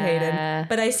happen with you, Hayden.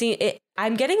 But I see it.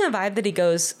 I'm getting a vibe that he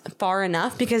goes far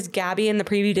enough because Gabby in the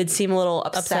preview did seem a little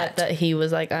upset that he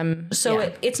was like,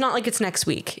 it's not like it's next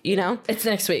week, you know? It's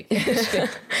next week.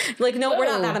 Like, no, we're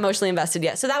not that emotionally invested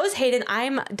yet. So that was Hayden.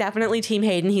 I'm definitely team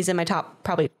Hayden. He's in my top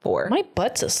probably 4. My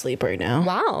butt's asleep right now.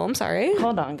 Wow, I'm sorry.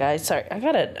 Hold on, guys. Sorry, I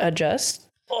gotta adjust.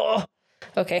 Oh,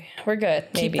 okay, we're good.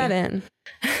 Keep that in.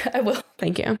 I will.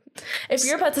 Thank you. If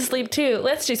your butt's asleep too,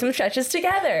 let's do some stretches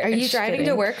together. Are you driving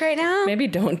to work right now? Maybe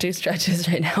don't do stretches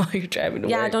right now while you're driving to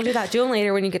work. Yeah, don't do that. Do them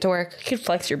later when you get to work. You could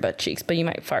flex your butt cheeks, but you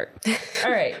might fart.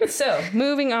 All right. So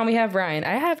moving on, we have Ryan.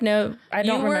 I don't remember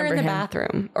You were in the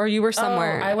bathroom or you were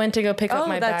somewhere. I went to go pick up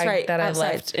my bag that outside.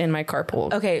 I left in my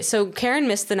carpool. Okay. So Karen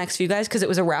missed the next few guys because it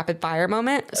was a rapid fire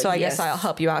moment. So I guess I'll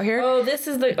help you out here. Oh, this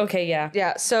is okay. Yeah.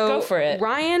 Yeah. So go for it.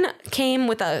 Ryan came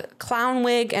with a clown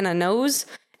wig and a nose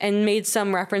and made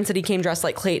some reference that he came dressed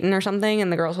like Clayton or something.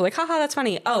 And the girls were like, haha, that's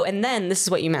funny. Oh, and then this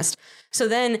is what you missed. So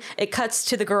then it cuts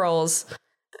to the girls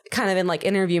kind of in like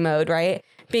interview mode, right?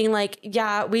 Being like,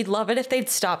 yeah, we'd love it if they'd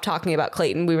stop talking about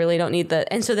Clayton. We really don't need that.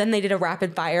 And so then they did a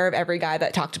rapid fire of every guy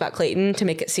that talked about Clayton to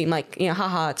make it seem like,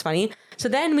 haha, it's funny. So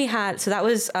then that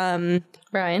was Ryan.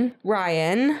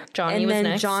 Johnny was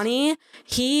next. Johnny,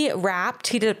 he rapped.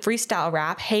 He did a freestyle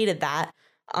rap. Hated that.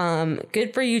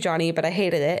 Good for you, Johnny, but I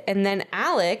hated it. And then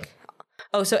Alec,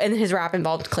 and his rap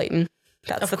involved Clayton.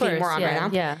 That's the theme we're on right now.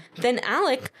 Yeah. Then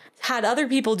Alec had other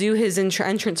people do his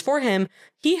entrance for him.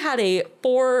 He had a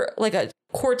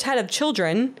quartet of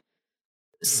children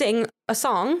sing a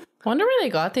song. I wonder where they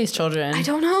got these children. I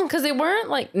don't know. Because they weren't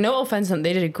like, no offense to them,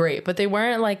 they did great, but they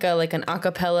weren't like an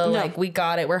acapella, like we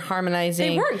got it, we're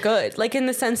harmonizing. They weren't good, like in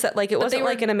the sense that like it wasn't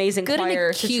like an amazing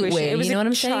choir situation. Way, it was you know what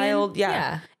I'm saying? Child,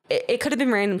 yeah. It could have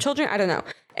been random children. I don't know.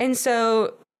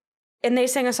 And they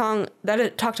sang a song that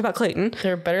it talked about Clayton.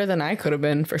 They're better than I could have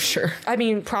been for sure. I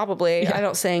mean, probably. Yeah. I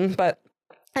don't sing, but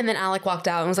and then Alec walked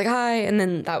out and was like, "Hi," and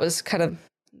then that was kind of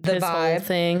the His vibe whole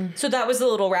thing. So that was the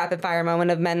little rapid fire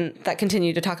moment of men that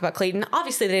continued to talk about Clayton.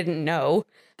 Obviously, they didn't know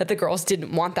that the girls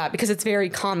didn't want that because it's very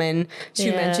common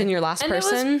to mention your last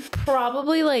person. It was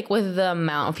probably like with the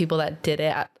amount of people that did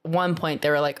it at one point, they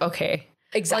were like, okay.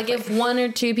 Exactly. Like if one or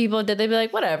two people did, they'd be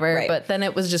like, whatever. Right. But then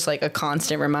it was just like a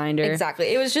constant reminder. Exactly.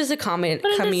 It was just a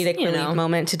comedic relief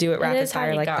moment to do it rapid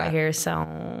fire like that. Here, so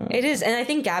it is. And I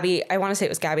think Gabby, I want to say it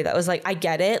was Gabby that was like, I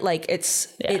get it. Like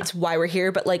it's why we're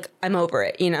here, but like I'm over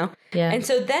it, you know? Yeah. And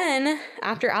so then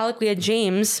after Alec, we had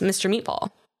James, Mr.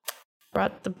 Meatball.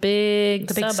 Brought the big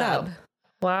sub. Out.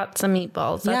 Lots of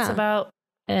meatballs. That's about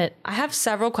it. I have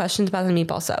several questions about the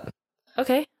meatball sub.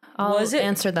 Okay. I'll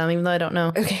answer them, even though I don't know.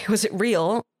 Okay. Was it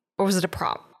real or was it a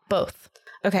prop? Both.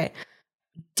 Okay.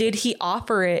 Did he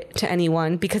offer it to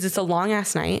anyone? Because it's a long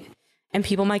ass night and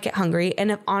people might get hungry. And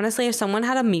if someone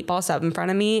had a meatball sub in front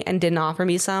of me and didn't offer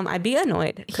me some, I'd be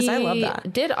annoyed because I love that. He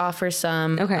did offer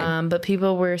some. Okay. But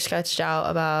people were sketched out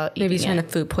about maybe trying to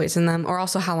food poison them, or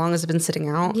also how long has it been sitting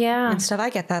out? Yeah. And stuff. I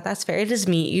get that. That's fair. It is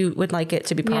meat. You would like it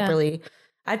to be properly.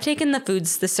 I've taken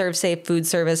the Serve Safe food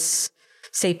service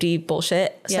safety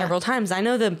bullshit several times. I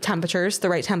know the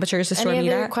right temperatures to store meat at.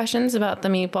 Any other questions about the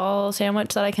meatball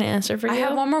sandwich that I can answer for you? I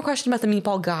have one more question about the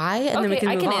meatball guy, and then we can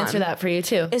move on. I can answer that for you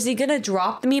too. Is he gonna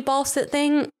drop the meatball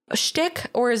thing shtick,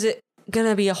 or is it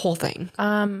gonna be a whole thing?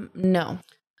 No.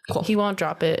 Cool. He won't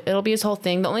drop it. It'll be his whole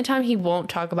thing. The only time he won't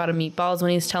talk about a meatball is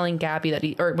when he's telling Gabby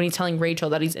when he's telling Rachel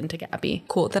that he's into Gabby.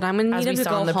 Cool. Then I'm gonna need him to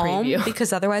go home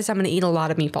because otherwise I'm gonna eat a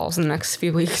lot of meatballs in the next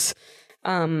few weeks.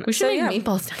 We should make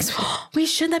meatballs next week. We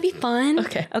should. That'd be fun.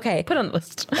 Okay. Put it on the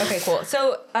list. Okay, cool.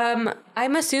 So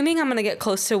I'm assuming I'm gonna get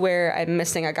close to where I'm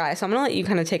missing a guy. So I'm gonna let you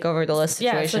kind of take over the list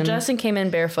situation. Yeah, so Justin came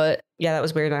in barefoot. Yeah, that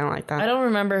was weird. I don't like that. I don't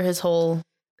remember his whole...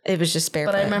 It was just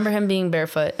barefoot. But I remember him being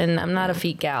barefoot, and I'm not a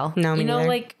feet gal. No, me neither.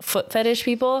 Like foot fetish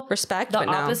people? Respect, The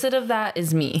opposite of that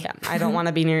is me. Yeah, I don't want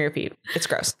to be near your feet. It's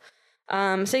gross.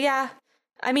 So yeah,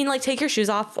 I mean, like take your shoes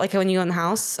off like when you go in the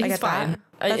house. I get fine. that.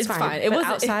 That's fine. It was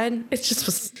outside. It just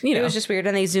was, It was just weird.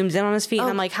 And they zoomed in on his feet. And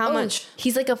I'm like, how much?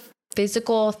 He's like a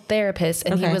physical therapist.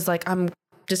 And he was like, I'm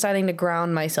deciding to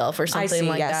ground myself or something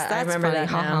like that. That's I remember funny.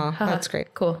 that now. That's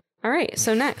great. Cool. All right.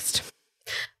 So next.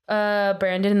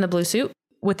 Brandon in the blue suit.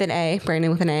 With an A. Brandon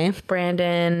with an A.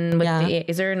 Brandon with the A.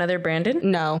 Is there another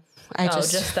Brandon? No.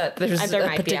 Just that there's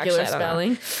a particular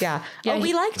spelling. Yeah.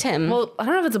 We liked him. Well, I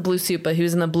don't know if it's a blue suit, but he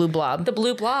was in the blue blob. The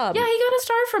blue blob. Yeah, he got a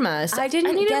star from us. I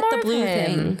didn't get the blue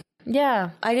thing. Yeah.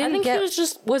 I think he was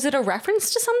just... Was it a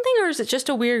reference to something or is it just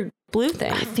a weird blue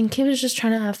thing? I think he was just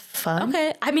trying to have fun.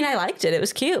 Okay. I mean, I liked it. It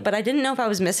was cute, but I didn't know if I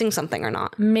was missing something or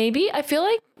not. Maybe. I feel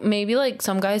like maybe like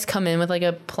some guys come in with like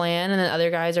a plan and then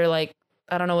other guys are like,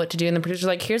 I don't know what to do. And the producer's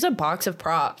like, here's a box of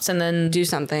props and then do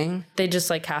something. They just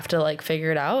like have to like figure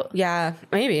it out. Yeah,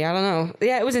 maybe. I don't know.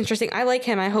 Yeah, it was interesting. I like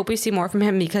him. I hope we see more from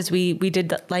him because we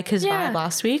did like his vibe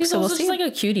last week. He's so also we'll see. just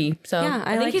like a cutie. So yeah,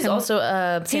 I think he's him. Also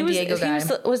a San Diego guy.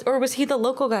 Was he the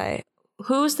local guy?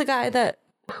 Who was the guy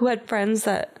who had friends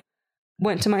that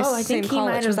went to my same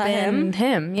college? Was that him?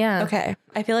 Him, yeah. Okay.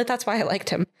 I feel like that's why I liked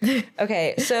him.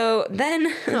 Okay, so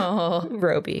then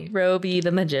Roby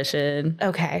the magician.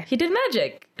 Okay. He did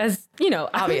magic, as you know,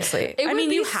 obviously. It would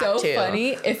be so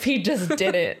funny if he just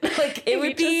didn't. Like it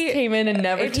would be just came in and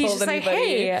never told anybody. Like,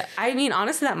 hey, I mean,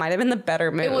 honestly, that might have been the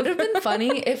better move. It would have been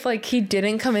funny if like he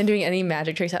didn't come in doing any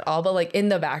magic tricks at all, but like in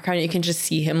the background you can just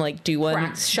see him like do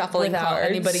one shuffling without cards.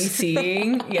 Anybody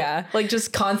seeing. Yeah. Like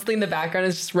just constantly in the background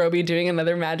is just Roby doing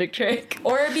another magic trick.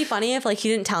 Or it'd be funny if like he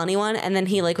didn't tell anyone and then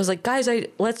he like was like, guys,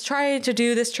 let's try to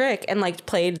do this trick and like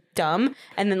played dumb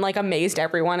and then like amazed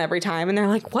everyone every time and they're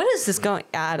like, what is this going?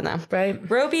 I don't know. Right.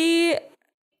 Roby.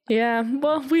 Yeah.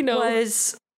 Well, we know.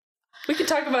 We can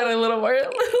talk about it a little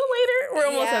later. We're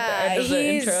almost at the end of the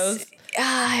intros.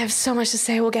 I have so much to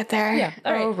say. We'll get there. Yeah.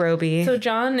 All right. Oh, Roby. So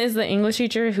John is the English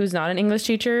teacher who's not an English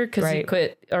teacher because he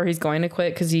quit, or he's going to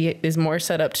quit because he is more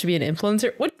set up to be an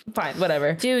influencer. Fine,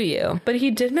 whatever. Do you? But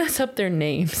he did mess up their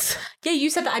names. Yeah, you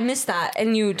said that. I missed that,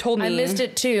 and you told me. I missed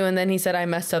it too, and then he said I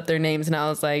messed up their names, and I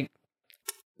was like,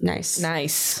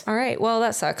 nice. All right. Well,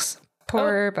 that sucks.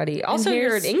 Poor buddy. Also,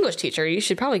 you're an English teacher. You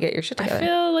should probably get your shit together. I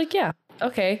feel like, yeah.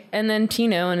 Okay. And then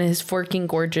Tino and his forking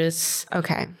gorgeous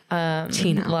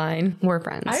Tino line. We're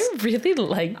friends. I really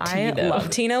like Tino. I love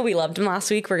Tino. We loved him last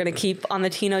week. We're going to keep on the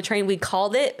Tino train. We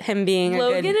called it him being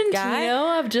Logan a good and guy. Tino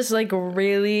have just like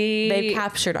really... They've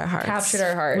captured our hearts.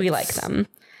 We like them.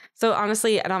 So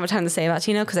honestly, I don't have time to say about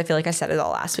Tino because I feel like I said it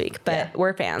all last week, but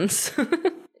we're fans.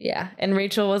 Yeah. And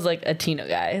Rachel was like a Tino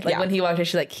guy. Like when he walked in,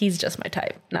 she's like, he's just my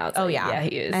type. Now it's yeah, he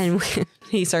is. And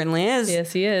he certainly is.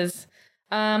 Yes, he is.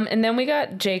 And then we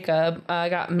got Jacob. I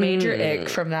got major ick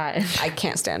from that. I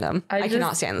can't stand him. I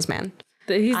cannot stand this man.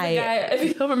 He's the guy, if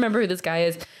you don't remember who this guy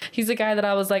is, he's the guy that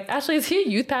I was like, Ashley, is he a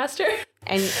youth pastor?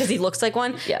 And because he looks like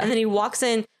one. Yeah. And then he walks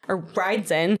in or rides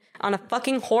in on a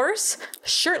fucking horse,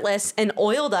 shirtless and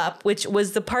oiled up, which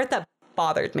was the part that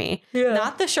bothered me. Yeah.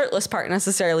 Not the shirtless part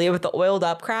necessarily, but the oiled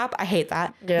up crap. I hate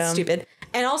that. Yeah. It's stupid.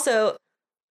 And also,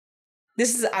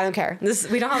 I don't care.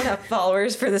 We don't have enough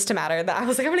followers for this to matter. That I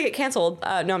was like, I'm gonna get canceled.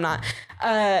 No, I'm not.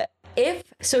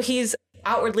 He's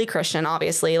outwardly Christian,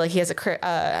 obviously. Like he has a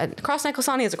cross necklace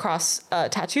on. He has a cross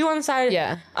tattoo on the side.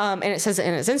 Yeah. And it says it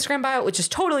in his Instagram bio, which is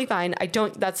totally fine.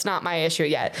 That's not my issue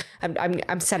yet.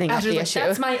 I'm setting up the issue.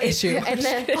 That's my issue. And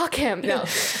then fuck him. No.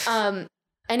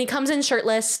 And he comes in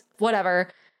shirtless, whatever.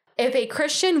 If a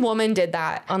Christian woman did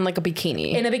that on like a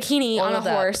bikini, in a bikini oiled on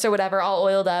a horse or whatever, all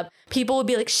oiled up, people would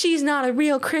be like, she's not a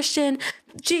real Christian.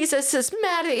 Jesus is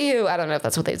mad at you. I don't know if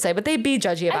that's what they'd say, but they'd be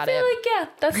judgy about it. I feel like, yeah,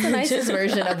 that's the nicest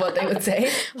version of what they would say.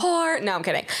 Whore. No, I'm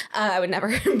kidding. I would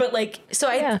never. But like, so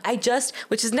I just,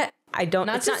 which is not, I don't,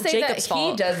 not it's to not say Jacob's that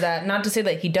fault. He does that. Not to say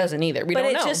that he doesn't either. We don't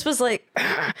know. But it just was like,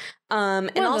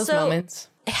 and also,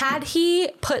 had he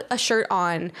put a shirt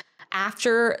on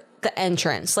after the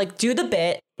entrance, like do the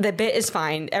bit is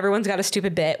fine, everyone's got a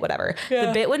stupid bit, whatever.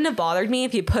 The bit wouldn't have bothered me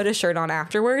if he put a shirt on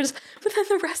afterwards, but then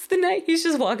the rest of the night he's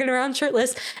just walking around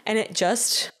shirtless, and I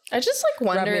just like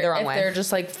wonder if they're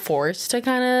just like forced to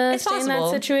kind of stay in that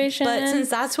situation. But since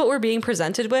that's what we're being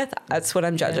presented with, that's what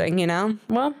I'm judging, you know.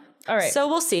 Well, all right. So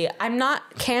we'll see. I'm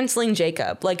not canceling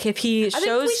Jacob. Like if he shows, I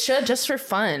think we should, just for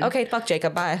fun. Okay, fuck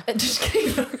Jacob. Bye. Just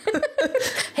kidding.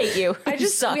 Hate you.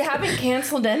 We haven't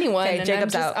canceled anyone. Okay,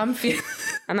 Jacob's out.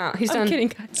 I'm out. He's done. I'm kidding,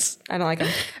 guys. I don't like him.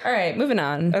 All right, moving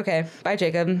on. Okay, bye,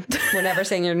 Jacob. We're never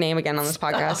saying your name again on this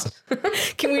podcast.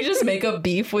 Can we just make a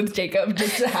beef with Jacob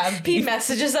just to have beef? He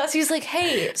messages us. He's like,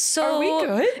 hey, so are we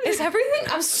good? Is everything?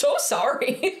 I'm so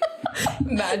sorry.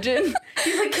 Imagine.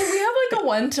 He's like, can we have like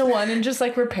a 1-to-1 and just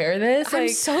like repair this? I'm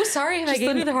so sorry if I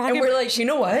gave you the wrong. And we're like, you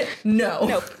know what?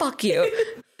 No, fuck you.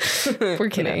 We're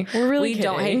kidding. We're really kidding.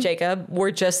 Don't hate Jacob.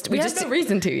 We just have no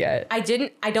reason to yet. I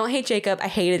don't hate Jacob. I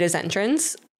hated his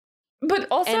entrance. But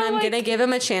also, and I'm going to give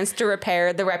him a chance to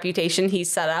repair the reputation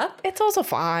he's set up. It's also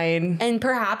fine. And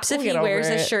perhaps if he wears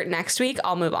his shirt next week,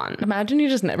 I'll move on. Imagine he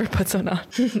just never puts one on.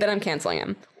 Then I'm canceling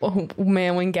him. Oh,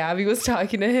 man, when Gabby was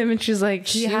talking to him and she's like,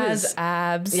 she has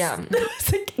abs. Yeah.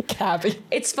 It's like, Gabby.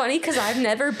 It's funny because I've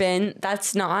never been,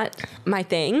 that's not my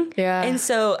thing. Yeah. And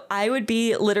so I would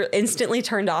be literally instantly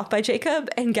turned off by Jacob,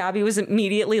 and Gabby was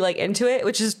immediately like into it,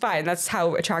 which is fine. That's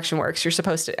how attraction works. You're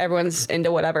supposed to, everyone's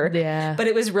into whatever. Yeah. But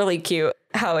it was really cute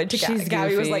how into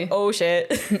Gabby was like, oh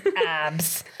shit.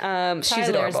 Abs. She's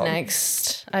adorable.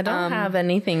 Next. I don't have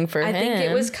anything for him. I think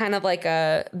it was kind of like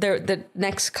the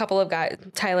next couple of guys,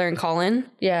 Tyler and Colin.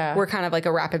 Yeah. Were kind of like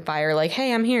a rapid fire, like,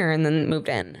 hey, I'm here, and then moved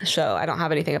in. So I don't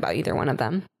have anything about either one of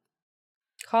them.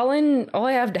 Colin, all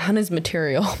I have down is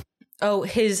material. Oh,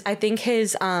 I think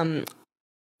his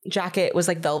jacket was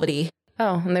like velvety.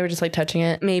 Oh, and they were just like touching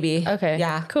it? Maybe. Okay.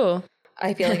 Yeah. Cool.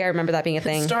 I feel like I remember that being a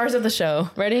thing. Stars of the show.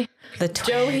 Ready? The twins.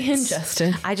 Joey and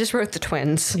Justin. I just wrote the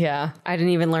twins. Yeah. I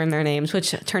didn't even learn their names,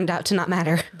 which turned out to not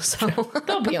matter. So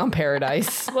they'll be on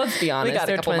Paradise. Let's be honest. We got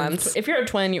a couple months. If you're a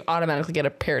twin, you automatically get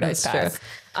a Paradise pass.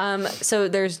 True. So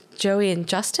there's Joey and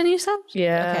Justin, you said?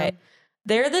 Yeah. Okay.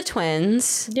 They're the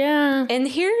twins. Yeah. And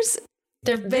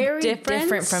they're very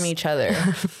different from each other.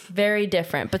 Very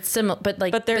different, but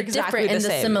they're exactly different in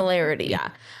the similarity. Yeah.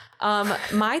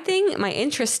 My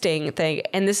interesting thing,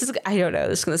 and this is, I don't know,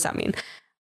 this is going to sound mean.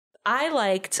 I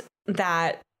liked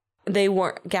that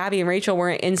Gabby and Rachel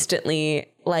weren't instantly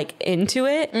like into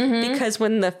it, because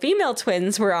when the female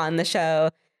twins were on the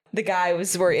show, the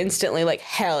guys were instantly like,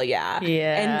 hell yeah.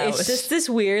 Yeah. And it's just this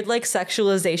weird like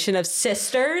sexualization of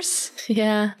sisters.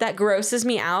 Yeah. That grosses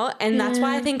me out. And that's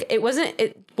why I think it wasn't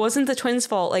the twins'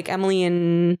 fault, like Emily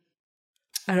and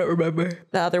I don't remember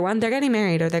the other one. They're getting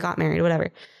married or they got married, whatever.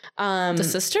 The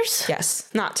sisters? Yes.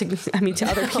 Not to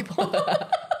other people.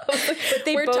 But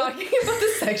we're talking about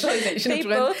the sexualization they of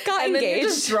twins. Both got and engaged. Then you're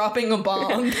just dropping a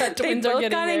bomb that twins are getting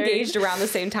got married. engaged around the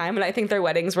same time, and I think their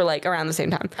weddings were like around the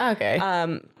same time. Okay.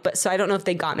 But so I don't know if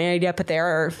they got married yet, but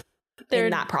they're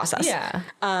in that process. Yeah.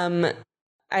 I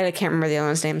can't remember the other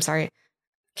one's name. Sorry.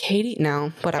 Katie?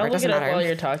 No, whatever. I'll look Doesn't it up matter. while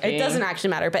you're talking. It doesn't actually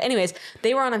matter. But anyways,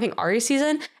 they were on, I think, Ari's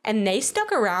season, and they stuck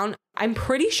around, I'm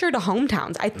pretty sure, to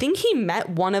hometowns. I think he met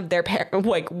one of their parents.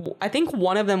 Like, I think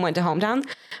one of them went to hometowns.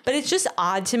 But it's just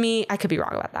odd to me. I could be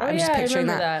wrong about that. I'm just picturing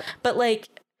that. But like,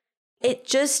 it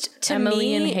just, to Emily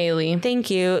me, and Haley. Thank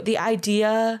you. The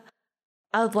idea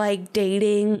of like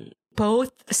dating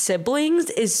both siblings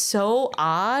is so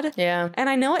odd. Yeah. And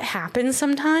I know it happens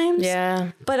sometimes.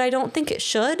 Yeah. But I don't think it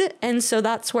should. And so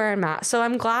that's where I'm at. So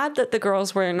I'm glad that the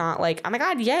girls were not like, oh my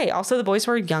God, yay. Also, the boys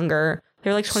were younger.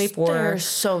 They're like 24. They're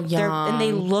so young. And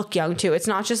they look young too. It's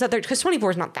not just that they're, because 24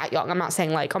 is not that young. I'm not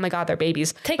saying like, oh my God, they're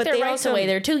babies. Take but their rights away.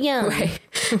 They're too young. Right.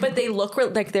 But they look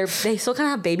like they still kind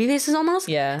of have baby faces almost.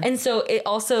 Yeah. And so it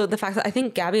also, the fact that I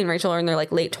think Gabby and Rachel are in their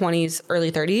like late 20s,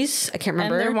 early 30s. I can't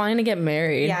remember. And they're wanting to get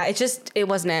married. Yeah. It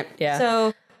wasn't it. Yeah.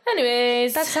 So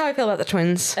anyways. that's how I feel about the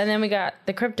twins. And then we got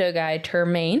the crypto guy,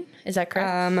 Termaine. Is that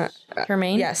correct?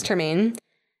 Termaine? Yes, Termaine.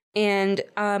 And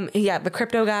the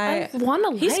crypto guy. I want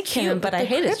to he's like cute, him, but I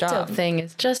hate his job. thing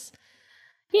is just,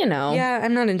 you know. Yeah,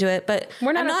 I'm not into it, but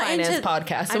we're not I'm a finance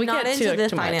podcast, so we can't into the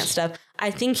too finance much stuff. I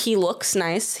think he looks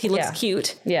nice. He looks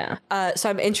cute. Yeah. So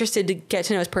I'm interested to get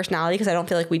to know his personality because I don't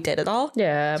feel like we did it all.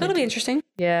 Yeah. So it'll be interesting.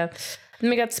 Yeah. Then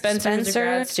we got Spencer, who's a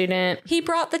grad student. He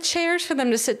brought the chairs for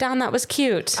them to sit down. That was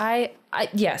cute.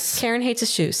 Yes. Karen hates his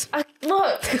shoes.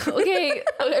 Look, okay,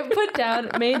 I put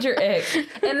down major ick.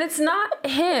 And it's not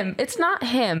him. It's not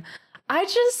him.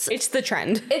 It's the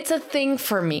trend. It's a thing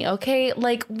for me, okay?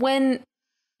 Like when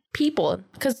people,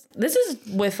 because this is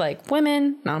with like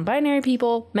women, non-binary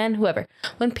people, men, whoever.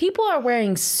 When people are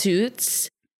wearing suits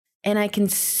and I can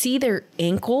see their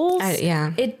ankles,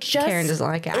 it just Karen doesn't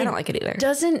like it. I don't like it either.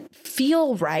 Doesn't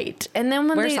feel right. And then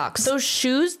when Wear socks. Those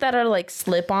shoes that are like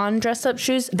slip-on dress-up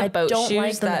shoes, I boat don't shoes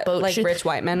like them. that The boat like shoes. rich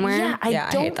white men wear. Yeah, I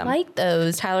don't hate them. like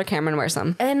those. Tyler Cameron wears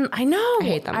them. And I know. I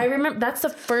hate them. I remember that's the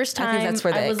first time I think that's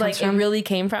where I was comes like, from. it really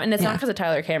came from. And it's not because of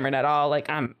Tyler Cameron at all. Like,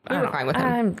 We were fine with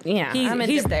him.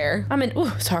 He's there.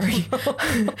 Oh, sorry.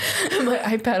 My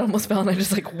iPad almost fell and I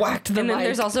just like whacked the And then mic.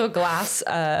 there's also a glass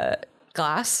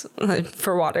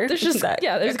for water. There's just,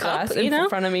 there's glass in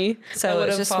front of me. So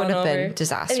it just would have been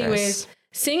disastrous. Anyways,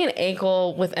 seeing an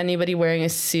ankle with anybody wearing a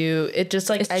suit, it just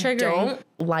like, It's I triggering. don't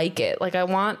like it. Like I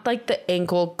want like the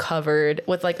ankle covered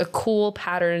with like a cool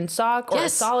pattern sock or a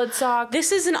solid sock.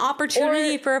 This is an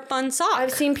opportunity for a fun sock.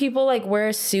 I've seen people like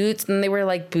wear suits and they wear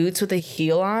like boots with a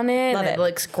heel on it. Love and it.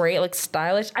 looks great, like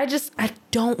stylish. I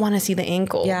don't want to see the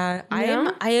ankle. Yeah, You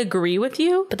know? I agree with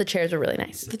you. But the chairs were really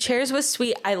nice. The chairs was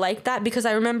sweet. I like that because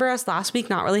I remember us last week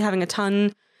not really having a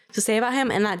ton to say about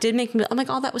him, and that did make me. I'm like,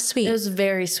 oh, that was sweet. It was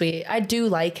very sweet. I do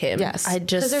like him. Yes, I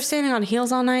just because they're standing on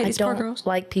heels all night. These poor don't girls.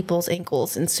 like people's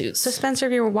ankles in suits. So Spencer,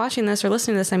 if you were watching this or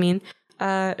listening to this, I mean,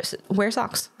 wear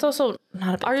socks. It's also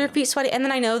not a big Are your feet sweaty? And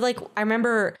then I know, like, I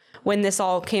remember when this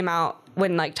all came out,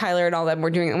 when like Tyler and all them were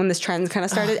doing it, when this trend kind of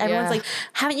started, everyone's like,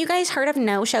 haven't you guys heard of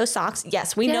no-show socks?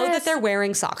 Yes, we know that they're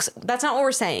wearing socks. That's not what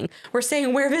we're saying. We're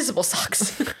saying wear visible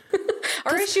socks.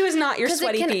 Our issue is not your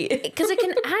sweaty feet. Because it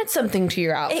can add something to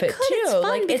your outfit It could. too. It's fun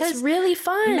like because it's really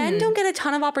fun. Men don't get a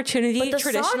ton of opportunity the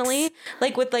traditionally. socks?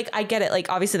 Like with like, I get it. Like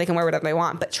obviously they can wear whatever they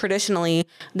want, but traditionally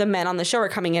the men on the show are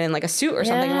coming in like a suit or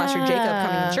something, unless you're Jacob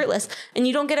coming in shirtless, and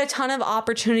you don't get a ton of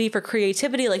opportunity for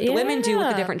creativity like the women do with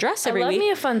a different dress every week. I love me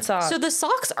a fun sock. So the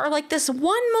socks are like this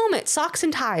one moment. Socks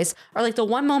and ties are like the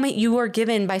one moment you are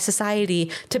given by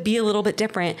society to be a little bit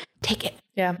different. Take it.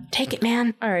 Yeah. Take it,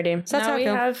 man. Alrighty. So that's now how I we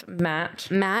feel. have Matt.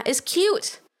 Matt is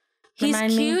cute. He's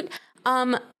Remind me. cute.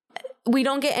 We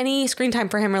don't get any screen time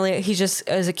for him really. He just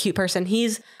is a cute person.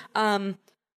 He's I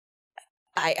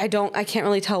can't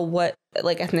really tell what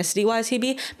like ethnicity wise he'd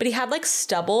be, but he had like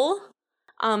stubble.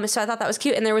 So I thought that was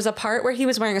cute. And there was a part where he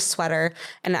was wearing a sweater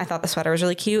and I thought the sweater was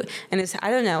really cute. And I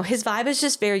don't know, his vibe is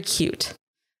just very cute.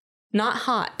 Not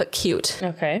hot, but cute.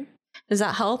 Okay. Does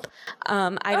that help? I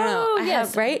don't know.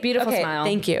 Yes. Right? Beautiful Okay, smile.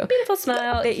 Thank you. Beautiful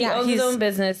smile. He owns his own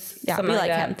business. Yeah, something we like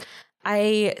that. him.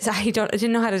 I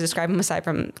didn't know how to describe him aside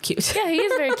from cute. Yeah, he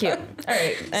is very cute. All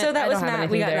right. So that was Matt.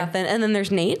 We got nothing. And then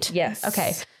there's Nate. Yes.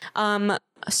 Okay.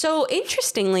 So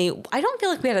interestingly, I don't feel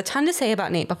like we had a ton to say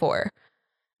about Nate before.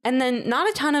 And then not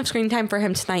a ton of screen time for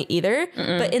him tonight either.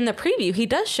 But in the preview, he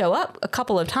does show up a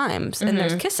couple of times and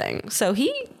there's kissing. So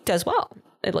he does well,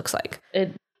 it looks like.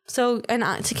 So, and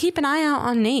to keep an eye out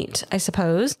on Nate, I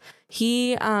suppose.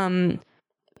 He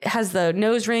has the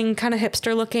nose ring, kind of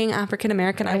hipster looking,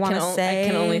 African-American, I want to say. I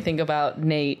can only think about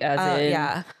Nate as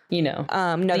in, you know.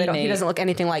 No, he doesn't look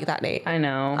anything like that Nate. I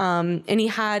know. And he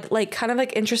had like kind of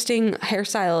like interesting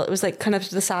hairstyle. It was like kind of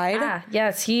to the side.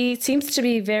 Yes, he seems to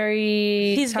be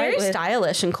He's very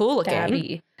stylish and cool looking.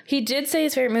 Gabby. He did say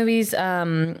his favorite movies,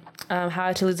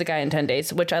 How to Lose a Guy in 10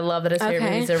 Days, which I love that his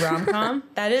favorite movies are rom-com.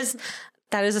 That is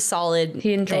a solid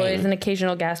He enjoys an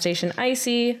occasional gas station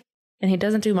icy. And he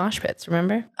doesn't do mosh pits,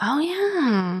 remember? Oh,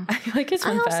 yeah. I feel like it's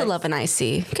I also love an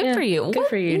icy. Good for you. Good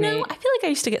for you, Nate. Nate. I feel like I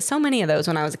used to get so many of those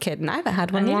when I was a kid, and I haven't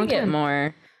had one in a long time. I need to get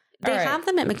more. They have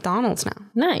them at McDonald's now.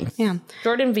 Nice. Yeah.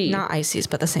 Jordan V. Not ices,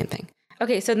 but the same thing.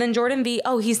 Okay, so then Jordan V.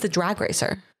 Oh, he's the drag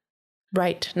racer.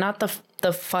 Right. Not the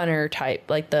funner type,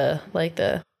 like the,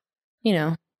 you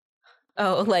know.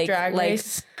 Oh, like drag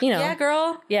race, you know. Yeah,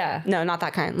 girl. Yeah. No, not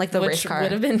that kind. Like the race car.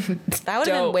 Would have been that would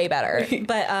have been way better.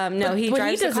 But no, he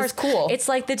drives the cars. Cool. It's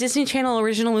like the Disney Channel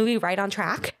original movie, Right on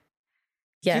Track.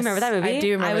 Yes. Do you remember that movie? I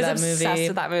do remember that movie. I was obsessed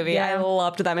with that movie. Yeah. I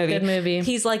loved that movie. Good movie.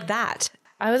 He's like that.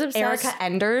 I was obsessed. Erica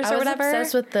Enders or whatever. I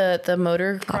was obsessed with the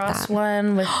motocross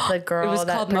one with the girl it was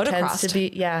that called pretends Motocrossed. to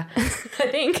be. Yeah. I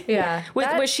think. Yeah.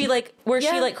 Was she like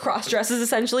she like cross dresses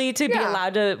essentially to be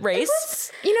allowed to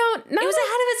race? It was ahead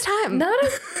of its time. Now that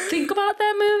I think about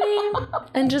that movie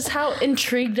and just how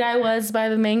intrigued I was by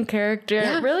the main character,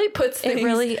 it really puts things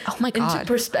oh my God. into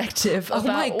perspective. Oh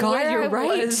my God, where you're I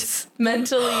right. was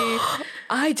mentally.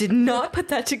 I did not put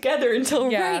that together until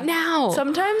right now.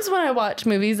 Sometimes when I watch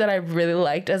movies that I really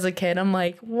liked as a kid, I'm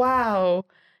like, wow,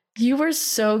 you were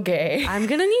so gay. I'm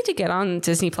going to need to get on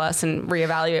Disney Plus and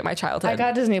reevaluate my childhood. I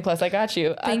got Disney Plus. I got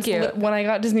you. Thank you. When I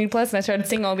got Disney Plus and I started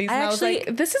seeing all these, I was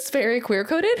like, this is very queer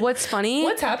coded. What's funny?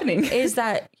 What's happening? Is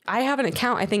that I have an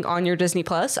account, I think, on your Disney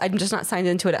Plus. I'm just not signed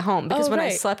into it at home because when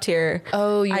I slept here.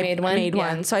 Oh, you I made one? made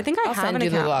one. So I think I'll have an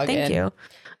account. Thank you.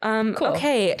 Cool.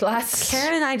 Okay.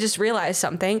 Karen and I just realized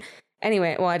something.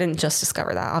 Anyway, well, I didn't just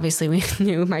discover that. Obviously, we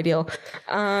knew my deal.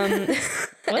 And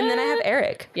then I have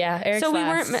Eric. Yeah, Eric's So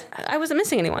last. I wasn't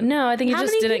missing anyone. No, I think you How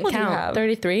just many didn't people do you count. have?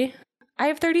 33? I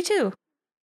have 32.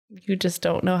 You just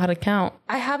don't know how to count.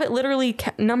 I have it literally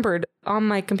numbered on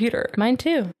my computer. Mine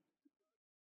too.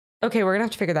 Okay, we're going to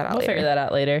have to figure that out We'll later. figure that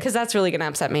out later. Because that's really going to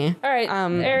upset me. All right,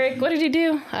 Eric, what did you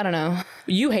do? I don't know.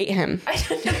 You hate him. It's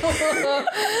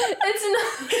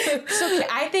not. So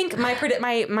I think my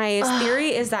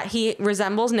theory is that he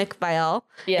resembles Nick Viall,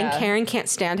 and Karen can't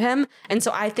stand him, and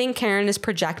so I think Karen is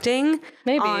projecting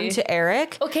onto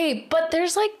Eric. Okay, but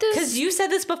there's like this because you said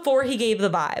this before he gave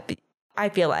the vibe. I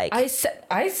feel like I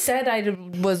said I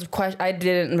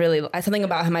didn't really something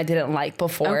about him I didn't like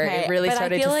before. Okay, it really but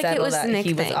started I feel to like settle it was that Nick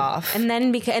he thing. was off, and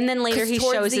then later he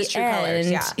shows his true colors.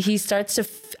 Yeah, he starts to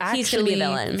actually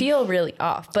feel really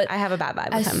off. But I have a bad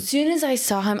vibe with him. As soon as I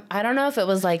saw him, I don't know if it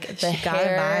was like the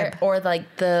hair or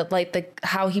like the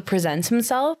how he presents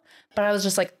himself, but I was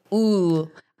just like, ooh,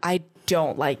 I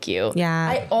don't like you. Yeah,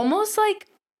 I almost like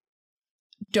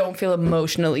don't feel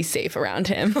emotionally safe around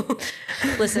him.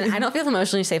 Listen, I don't feel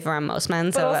emotionally safe around most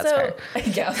men, so that's fair.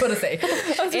 Yeah, I was going to say.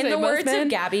 In the words of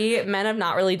Gabby, men have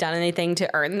not really done anything to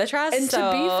earn the trust. And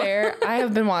to be fair, I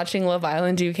have been watching Love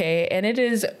Island UK, and it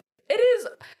is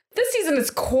this season is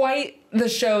quite the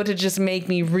show to just make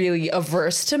me really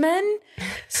averse to men.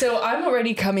 So I'm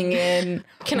already coming in.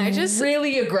 Can I just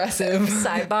really aggressive?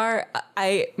 Sidebar,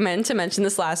 I meant to mention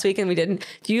this last week and we didn't.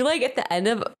 Do you like at the end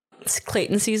of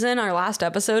Clayton season, our last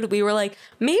episode, we were like,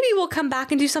 maybe we'll come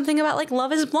back and do something about like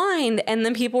Love is Blind, and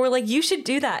then people were like, you should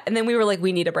do that, and then we were like,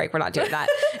 we need a break, we're not doing that.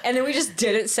 And then we just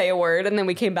didn't say a word, and then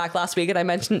we came back last week and I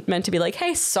meant to be like,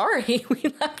 hey, sorry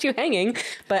we left you hanging,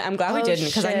 but I'm glad we didn't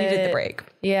because I needed the break.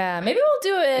 Yeah, maybe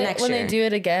we'll do it next when year. they do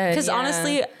it again. Because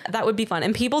honestly, that would be fun.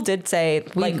 And people did say,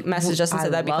 like, message us and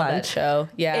said that'd be fun. That show.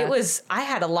 Yeah, I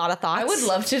had a lot of thoughts. I would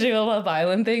love to do a Love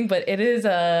Island thing, but it is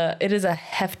a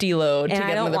hefty load to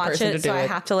get another person to do so it. I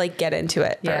have to like get into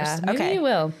it first. Maybe Okay, we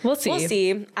will. We'll see. We'll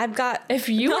see. I've got if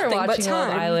you are watching Love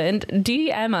Island,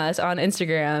 DM us on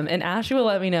Instagram, and Ashley will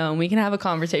let me know, and we can have a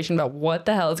conversation about what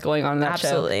the hell is going on in that show.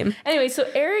 Absolutely. Anyway, so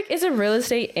Eric is a real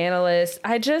estate analyst.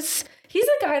 He's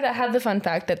a guy that had the fun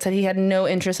fact that said he had no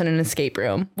interest in an escape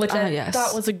room, which I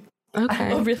thought was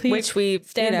Okay. Really which we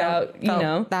stand out,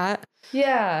 that.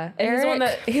 Yeah. And he's the one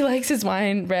that he likes his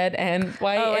wine red and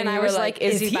white. Oh, and I was like,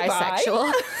 is he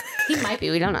bisexual? He might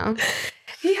be. We don't know.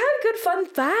 He had good fun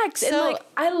facts. So, and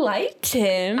I liked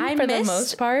him for the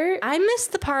most part. I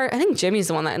missed the part. I think Jimmy's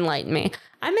the one that enlightened me.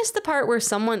 I missed the part where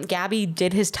Gabby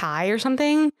did his tie or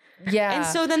something. Yeah. And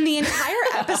so then the entire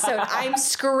episode, I'm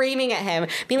screaming at him,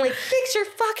 being like, fix your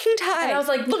fucking tie. And I was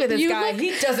like, look at this guy.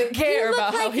 He doesn't care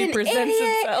about how he presents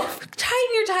himself.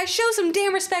 Tighten your tie. Show some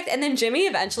damn respect. And then Jimmy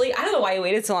eventually, I don't know why he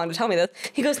waited so long to tell me this.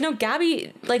 He goes, no,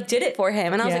 Gabby did it for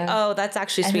him. And I was like, oh, that's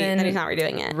actually sweet. And then he's not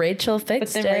redoing it. Rachel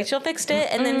fixed it. Rachel fixed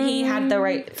it. And then he had the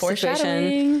right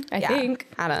situation. I think.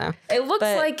 I don't know. It looks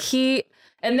like he...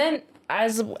 And then...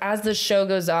 As the show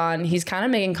goes on, he's kind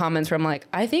of making comments from like,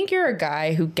 I think you're a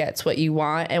guy who gets what you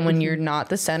want, and when you're not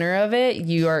the center of it,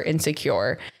 you are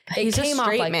insecure. He's a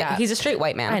straight man. He's a straight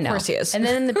white man. I know. Of course he is. And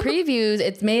then in the previews,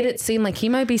 it's made it seem like he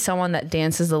might be someone that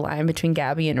dances the line between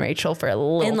Gabby and Rachel for a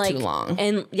little too long.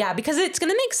 And yeah, because it's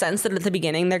going to make sense that at the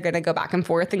beginning they're going to go back and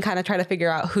forth and kind of try to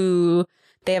figure out who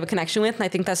they have a connection with, and I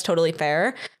think that's totally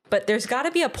fair. But there's got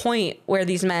to be a point where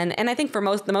these men, and I think for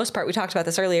the most part, we talked about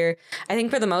this earlier, I think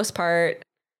for the most part,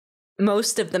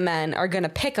 most of the men are going to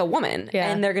pick a woman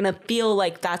and they're going to feel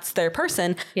like that's their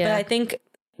person. Yeah. But I think,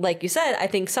 like you said, I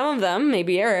think some of them,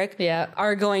 maybe Eric,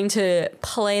 are going to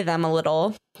play them a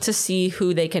little to see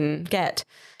who they can get.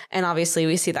 And obviously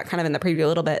we see that kind of in the preview a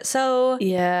little bit. So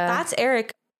that's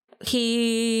Eric.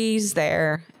 He's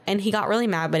there. And he got really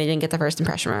mad when he didn't get the first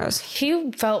impression rose.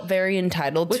 He felt very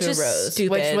entitled to a rose,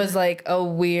 stupid. Which was like a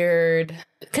weird...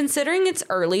 Considering it's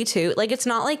early too, like it's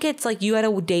not like it's like you had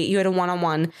a date, you had a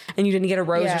one-on-one, and you didn't get a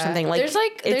rose or something. Like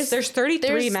there's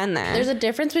 33 men there. There's a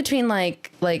difference between like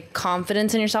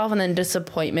confidence in yourself and then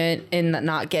disappointment in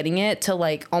not getting it to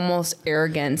like almost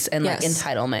arrogance and like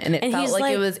entitlement. And it felt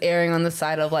like it was erring on the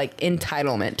side of like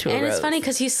entitlement to a rose. And it's funny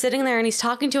because he's sitting there and he's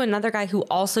talking to another guy who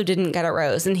also didn't get a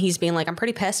rose, and he's being like, "I'm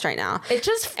pretty pissed right now."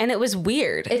 And it was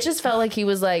weird. It just felt like he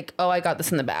was like, "Oh, I got this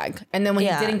in the bag," and then when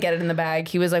he didn't get it in the bag,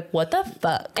 he was like, "What the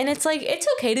fuck?" And it's like, it's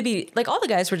okay to be like, all the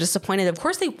guys were disappointed. Of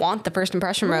course they want the first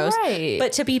impression rose,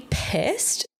 but to be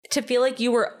pissed, to feel like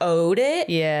you were owed it,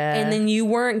 and then you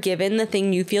weren't given the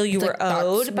thing you feel you were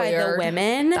owed by the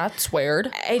women. That's weird.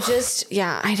 I just,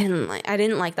 I didn't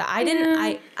like that.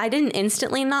 I didn't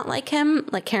instantly not like him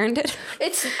like Karen did.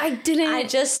 But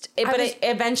it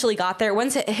eventually got there.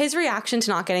 Once his reaction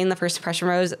to not getting the first impression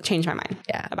rose changed my mind.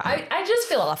 Yeah, I just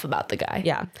feel off about the guy.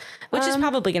 Yeah, which is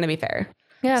probably going to be fair.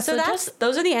 Yeah, so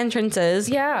those are the entrances.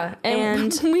 Yeah,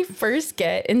 and when we first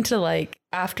get into like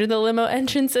after the limo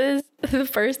entrances, the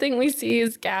first thing we see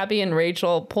is Gabby and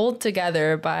Rachel pulled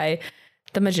together by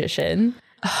the magician.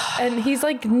 And he's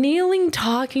like kneeling,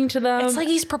 talking to them. It's like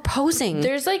he's proposing.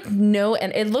 There's like and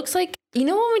it looks like, when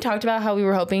we talked about how we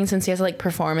were hoping since he has to like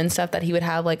perform and stuff that he would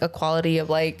have like a quality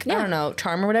of like, I don't know,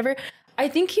 charm or whatever. I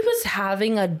think he was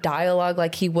having a dialogue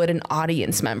like he would an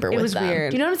audience member with them. It was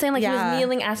weird. Do you know what I'm saying? Like he was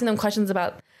kneeling, asking them questions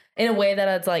in a way that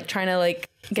it's like trying to like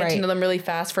get to know them really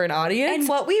fast for an audience. And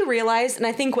what we realized, and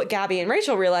I think what Gabby and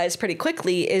Rachel realized pretty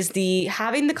quickly, is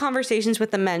having the conversations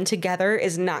with the men together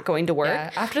is not going to work.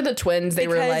 Yeah. After the twins, they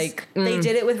were like... They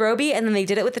did it with Roby, and then they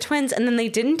did it with the twins, and then they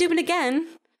didn't do it again.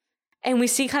 And we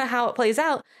see kind of how it plays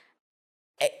out.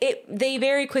 They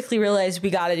very quickly realized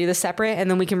we got to do this separate, and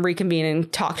then we can reconvene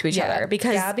and talk to each other,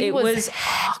 because Gabby was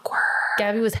awkward.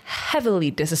 Gabby was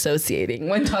heavily disassociating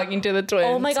when talking to the twins.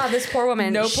 Oh my God, this poor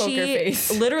woman. No poker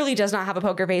face. Literally does not have a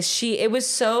poker face. It was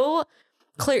so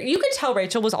clear. You could tell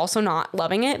Rachel was also not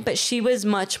loving it, but she was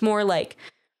much more like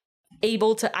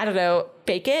able to, I don't know,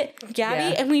 fake it.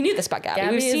 Gabby, and we knew this about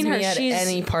Gabby. We've seen her at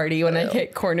any party when I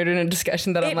get cornered in a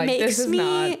discussion that I'm like, this is not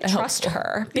helpful. It makes me trust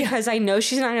her because I know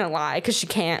she's not going to lie because she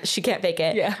can't fake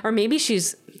it. Yeah. Or maybe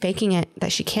she's faking it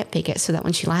that she can't fake it so that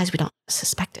when she lies, we don't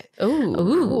suspect it.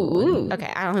 Ooh.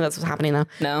 Okay, I don't think that's what's happening though.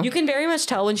 No. You can very much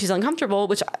tell when she's uncomfortable,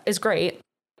 which is great,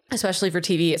 especially for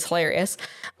TV. It's hilarious.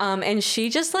 And she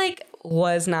just like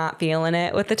was not feeling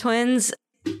it with the twins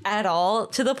at all,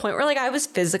 to the point where like I was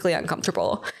physically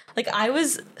uncomfortable. Like I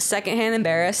was secondhand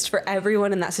embarrassed for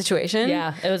everyone in that situation.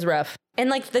 Yeah, it was rough.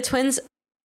 And like the twins.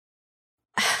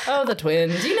 Oh, the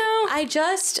twins.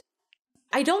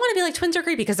 I don't want to be like twins are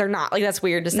creepy because they're not. Like that's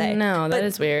weird to say. No, that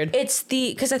is weird. It's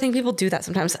because I think people do that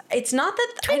sometimes. It's not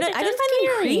that I didn't find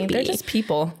them creepy. They're just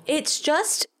people. It's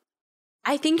just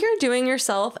I think you're doing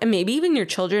yourself and maybe even your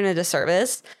children a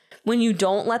disservice when you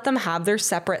don't let them have their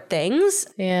separate things.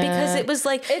 Yeah. Because it was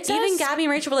like, even Gabby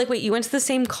and Rachel were like, wait, you went to the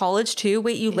same college too?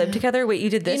 Wait, you lived together? Wait, you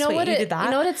did this? Wait, you did that?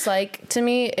 You know what it's like to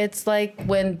me? It's like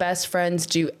when best friends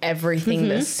do everything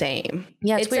the same.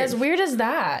 Yeah, it's weird. As weird as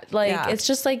that. Like, it's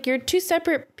just like you're two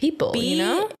separate people, you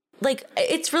know? Like,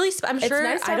 it's really, I'm sure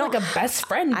nice to have like a best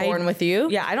friend born with you.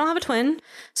 Yeah, I don't have a twin.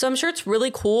 So I'm sure it's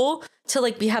really cool to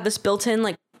like have this built-in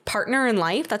like partner in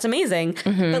life. That's amazing.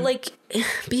 But like,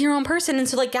 be your own person. And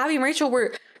so like Gabby and Rachel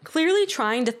were clearly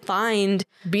trying to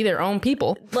be their own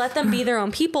people. Let them be their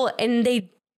own people. And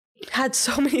they had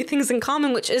so many things in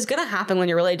common, which is going to happen when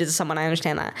you're related to someone. I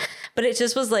understand that. But it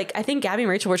just was like, I think Gabby and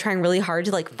Rachel were trying really hard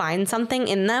to like find something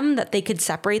in them that they could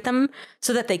separate them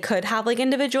so that they could have like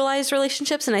individualized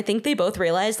relationships. And I think they both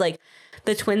realized like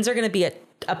the twins are going to be a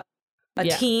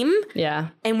team. Yeah.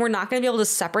 And we're not going to be able to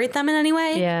separate them in any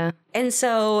way. Yeah. And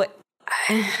so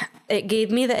it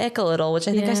gave me the ick a little, which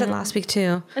I think I said last week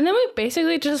too. And then we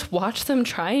basically just watched them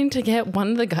trying to get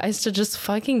one of the guys to just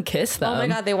fucking kiss them. Oh my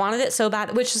God, they wanted it so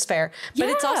bad, which is fair. But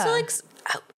it's also like,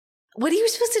 what are you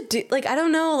supposed to do? Like, I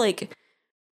don't know, like,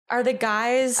 are the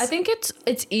guys... I think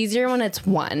it's easier when it's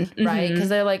one, right? Because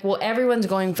they're like, well, everyone's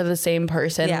going for the same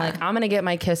person. Yeah. Like, I'm going to get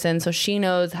my kiss in so she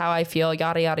knows how I feel,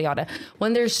 yada, yada, yada.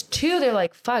 When there's two, they're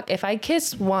like, fuck, if I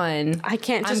kiss one... I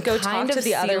can't just go talk to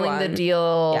the other one. The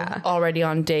deal already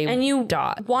on day and you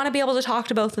dot. Want to be able to talk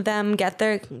to both of them, get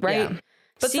there, right? Yeah.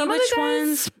 But see some which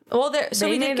ones... Well, so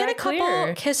we did get a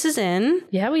couple kisses in.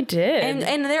 Yeah, we did.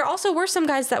 And there also were some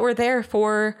guys that were there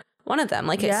for... one of them.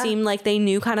 Like, it seemed like they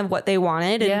knew kind of what they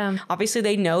wanted. And obviously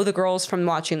they know the girls from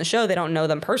watching the show. They don't know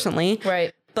them personally.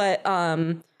 Right. But,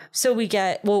 so we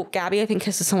get, well, Gabby, I think,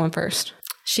 kisses someone first.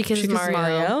 She kisses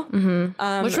Mario.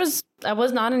 Mm-hmm. Which I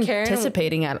was not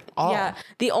anticipating at all. Yeah.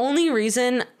 The only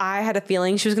reason I had a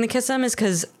feeling she was going to kiss him is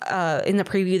because in the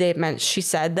preview, she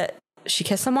said that she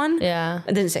kissed someone. Yeah.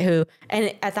 I didn't say who.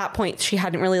 And at that point, she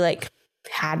hadn't really, like,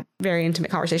 had very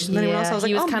intimate conversations with anyone else. I was like,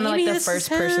 he was kind of like the first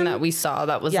person that we saw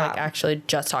that was like actually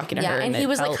just talking to her. And he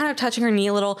was like kind of touching her knee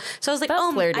a little. So I was like,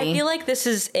 oh, flirty. I feel like this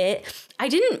is it. I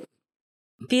didn't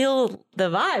feel the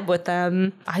vibe with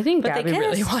them. I think Gabby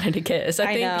really wanted to kiss.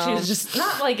 I think she was just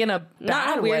not like in a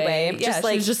not a weird way. Just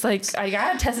like, she was just like, I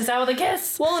gotta test this out with a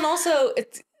kiss. Well, and also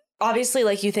it's obviously,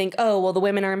 like, you think, oh, well, the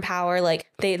women are in power. Like,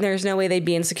 there's no way they'd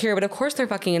be insecure. But of course they're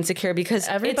fucking insecure because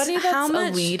everybody that's a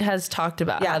lead has talked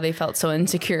about how they felt so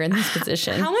insecure in this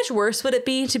position. How much worse would it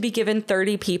be to be given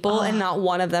 30 people and not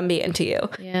one of them be into you?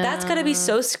 Yeah. That's got to be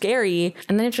so scary.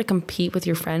 And then you have to compete with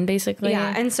your friend, basically.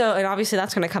 Yeah. And obviously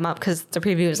that's going to come up because the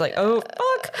preview is like, oh,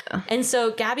 fuck. And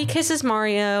so Gabby kisses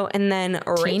Mario and then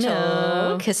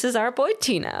Rachel kisses our boy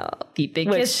Tino. They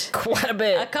kiss quite a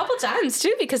bit. A couple times,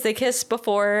 too, because they kissed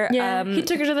before. Yeah, he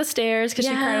took her to the stairs because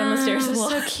she cried on the stairs a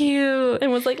lot. So cute.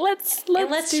 And was like, let's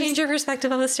change your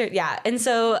perspective of the stairs. Yeah. And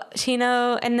so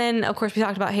Tino, and then of course we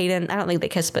talked about Hayden. I don't think they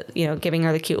kissed, but giving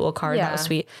her the cute little card, that was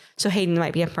sweet. So Hayden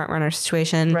might be a front runner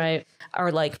situation. Right.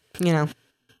 Or like,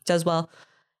 does well.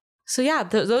 So yeah,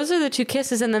 those are the two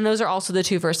kisses. And then those are also the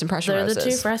two first impression roses. They're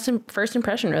the two first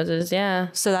impression roses. Yeah.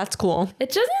 So that's cool. It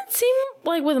doesn't seem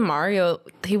like with Mario,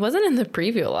 he wasn't in the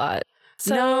preview a lot.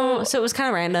 So it was kind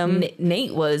of random.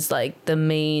 Nate was like the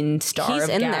main star of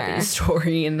Gabby's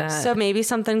story in that. So maybe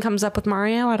something comes up with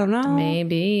Mario. I don't know.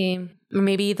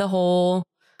 Maybe the whole...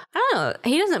 I don't know.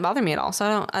 He doesn't bother me at all. So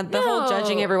I don't... the whole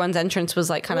judging everyone's entrance was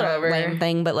like kind of a lame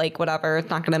thing. But like whatever. It's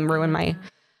not going to ruin my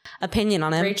opinion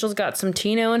on him. Rachel's got some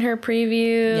Tino in her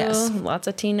preview. Yes. Lots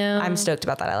of Tino. I'm stoked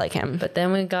about that. I like him. But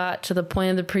then we got to the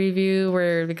point of the preview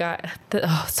where we got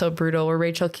so brutal, where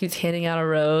Rachel keeps handing out a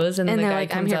rose and the guy like,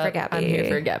 comes I'm here for Gabby. I'm here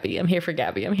for Gabby. I'm here for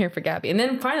Gabby. I'm here for Gabby. And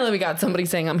then finally we got somebody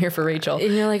saying, I'm here for Rachel.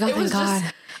 And you're like, oh, thank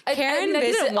God. Karen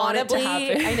didn't want it to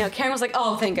happen. I know. Karen was like,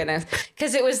 oh, thank goodness.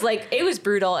 Because it was like, it was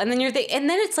brutal. And then and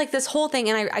then it's like this whole thing.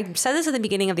 And I said this at the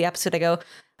beginning of the episode. I go,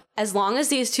 as long as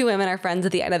these two women are friends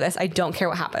at the end of this, I don't care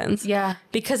what happens. Yeah.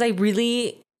 Because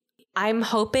I'm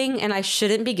hoping, and I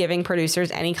shouldn't be giving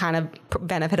producers any kind of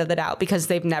benefit of the doubt because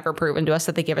they've never proven to us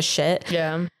that they give a shit.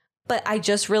 Yeah. But I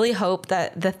just really hope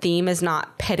that the theme is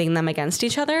not pitting them against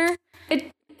each other.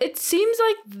 It seems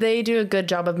like they do a good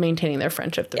job of maintaining their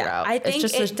friendship throughout. Yeah, I think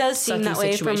it does seem that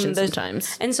way from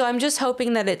sometimes. And so I'm just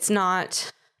hoping that it's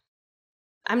not...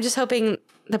 I'm just hoping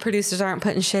the producers aren't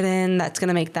putting shit in that's going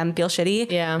to make them feel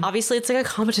shitty. Yeah. Obviously, it's like a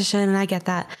competition, and I get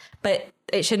that. But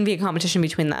it shouldn't be a competition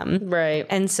between them. Right.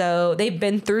 And so they've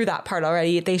been through that part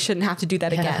already. They shouldn't have to do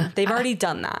that again. They've already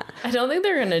done that. I don't think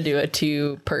they're going to do a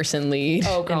 2-person lead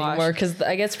anymore, because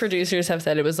I guess producers have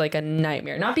said it was like a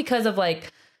nightmare. Not because of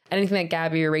like anything that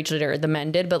Gabby or Rachel did or the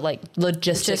men did, but like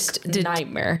logistics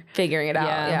nightmare figuring it out.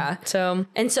 Yeah. So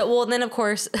then of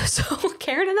course, so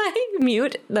Karen and I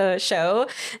mute the show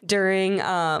during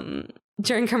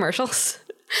commercials.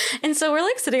 And so we're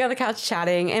like sitting on the couch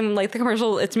chatting, and like the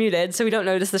commercial, it's muted, so we don't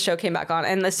notice the show came back on.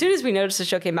 And as soon as we notice the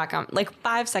show came back on, like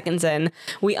 5 seconds in,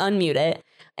 we unmute it.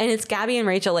 And it's Gabby and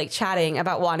Rachel like chatting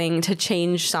about wanting to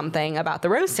change something about the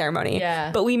rose ceremony.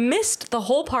 Yeah. But we missed the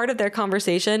whole part of their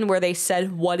conversation where they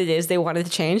said what it is they wanted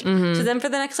to change. Mm-hmm. So then for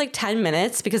the next like 10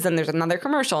 minutes, because then there's another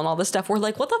commercial and all this stuff, we're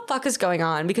like, what the fuck is going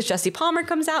on? Because Jesse Palmer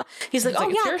comes out. He's like, oh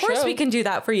yeah, of course we can do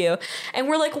that for you. And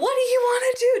we're like, what do you want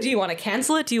to do? Do you want to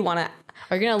cancel it? Do you want to...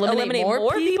 Are you going to eliminate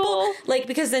more people? Like,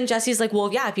 because then Jesse's like,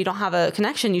 well, yeah, if you don't have a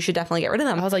connection, you should definitely get rid of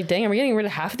them. I was like, dang, are we getting rid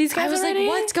of half of these guys already? Like,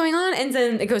 what's going on? And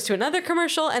then it goes to another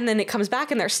commercial, and then it comes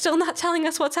back, and they're still not telling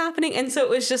us what's happening. And so it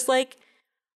was just like,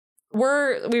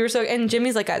 and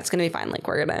Jimmy's like, it's going to be fine. Like,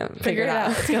 we're going to figure it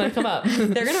out. It's going to come up.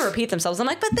 They're going to repeat themselves. I'm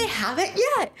like, but they haven't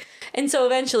yet. And so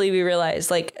eventually we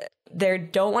realized, like, they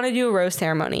don't want to do a rose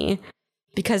ceremony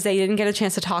because they didn't get a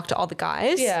chance to talk to all the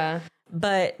guys. Yeah.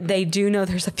 But they do know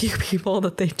there's a few people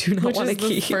that they do not want to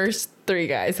keep. The first 3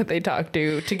 guys that they talked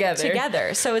to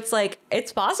together. So it's like,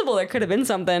 it's possible there could have been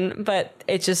something, but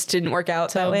it just didn't work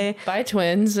out that way. By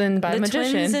twins and by magician.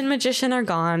 The twins and magician are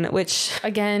gone, which...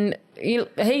 Again,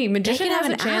 magician has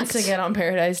a chance to get on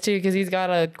Paradise too, because he's got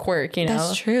a quirk, you know?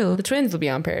 That's true. The twins will be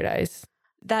on Paradise.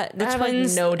 I have like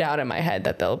no doubt in my head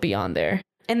that they'll be on there.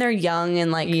 And they're young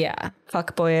and like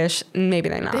fuck boyish. Maybe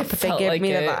they're not, but they give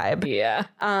me the vibe. Yeah.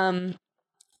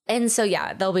 And so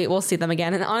we'll see them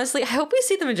again. And honestly, I hope we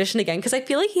see the magician again, because I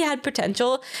feel like he had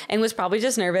potential and was probably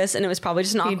just nervous, and it was probably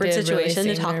just an awkward situation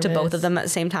to talk to both of them at the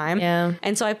same time. Yeah.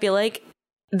 And so I feel like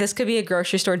this could be a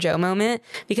grocery store Joe moment,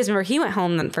 because remember, he went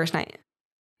home the first night.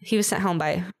 He was sent home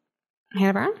by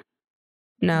Hannah Brown?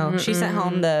 No, she sent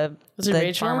home the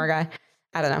farmer guy.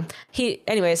 I don't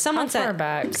know. Someone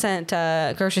sent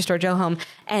Grocery Store Joe home,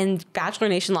 and Bachelor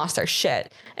Nation lost their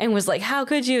shit and was like, how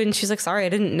could you? And she's like, sorry, I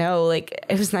didn't know. Like,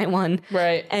 it was night 1.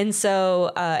 Right. And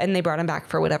so, and they brought him back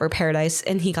for whatever Paradise,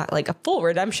 and he got like a full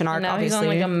redemption arc, now obviously.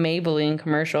 He's on like a Maybelline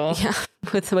commercial. Yeah.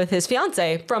 With his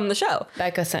fiance from the show.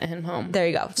 Becca sent him home. There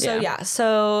you go. So,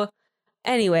 So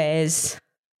anyways.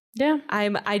 Yeah.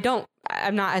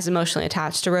 I'm not as emotionally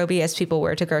attached to Roby as people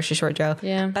were to Grocery Store Joe.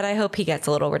 Yeah. But I hope he gets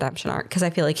a little redemption arc, because I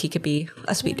feel like he could be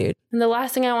a sweet dude. And the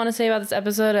last thing I want to say about this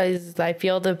episode is I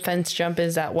feel the fence jump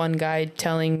is that one guy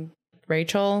telling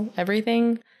Rachel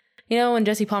everything. You know, when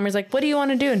Jesse Palmer's like, what do you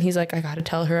want to do? And he's like, I got to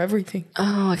tell her everything.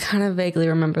 Oh, I kind of vaguely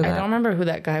remember that. I don't remember who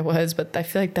that guy was, but I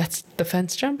feel like that's the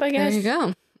fence jump, I guess. There you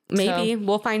go. Maybe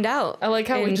we'll find out. I like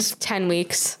how in we just 10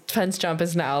 weeks. Fence jump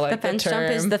is now like the fence jump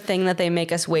is the thing that they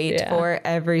make us wait for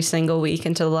every single week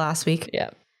until the last week.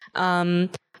 Yeah.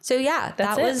 So yeah,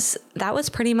 that was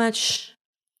pretty much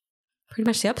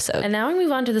the episode. And now we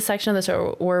move on to the section of the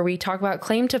show where we talk about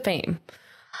claim to fame.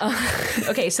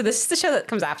 Okay, so this is the show that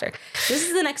comes after. This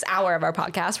is the next hour of our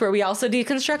podcast where we also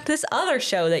deconstruct this other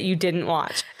show that you didn't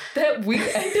watch. That we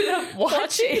ended up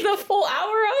watching the full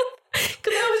hour of.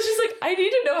 Because I was just like, I need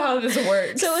to know how this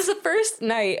works. So it was the first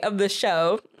night of the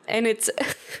show, and it's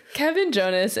Kevin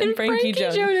Jonas and Frankie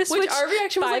Jonas. Which our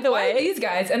reaction was like, why these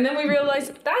guys? And then we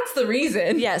realized that's the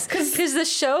reason. Yes, because the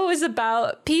show is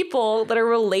about people that are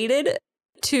related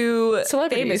to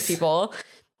famous people.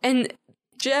 And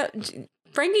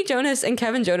Frankie Jonas and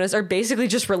Kevin Jonas are basically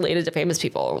just related to famous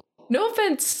people. No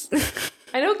offense.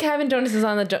 I know Kevin Jonas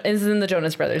is in the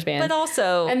Jonas Brothers band. But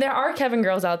also... And there are Kevin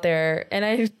girls out there. And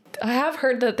I have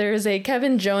heard that there is a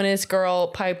Kevin Jonas girl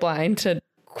pipeline to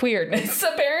queerness,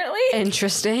 apparently.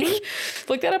 Interesting.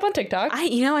 Look that up on TikTok.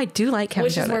 I do like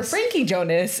Kevin Jonas. Which is where Frankie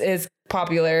Jonas is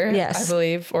popular, I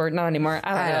believe. Or not anymore.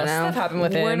 I don't know. Stuff happened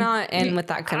with him. We're not in with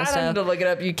that kind of stuff. I don't need to look it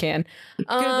up. You can.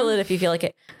 Google it if you feel like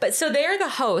it. But so they're the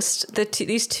host.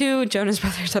 These 2 Jonas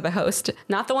Brothers are the host.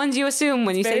 Not the ones you assume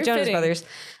when you say Jonas Brothers.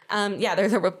 They're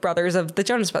the brothers of the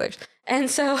Jonas Brothers. And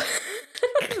so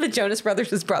the Jonas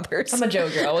Brothers is brothers. I'm a Joe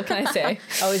girl. What can I say?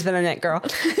 Always been a Nick girl.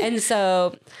 And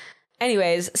so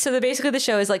anyways, so basically the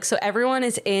show is like, so everyone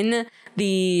is in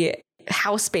the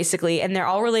house basically, and they're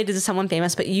all related to someone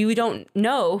famous, but you don't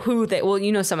know who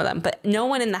you know some of them, but no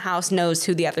one in the house knows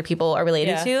who the other people are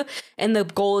related to. And the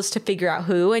goal is to figure out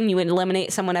who, and you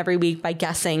eliminate someone every week by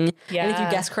guessing. Yeah. And if you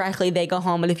guess correctly, they go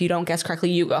home. And if you don't guess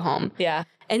correctly, you go home. Yeah.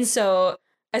 And so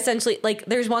essentially, like,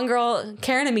 there's one girl,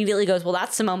 Karen immediately goes, well,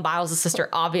 that's Simone Biles' sister,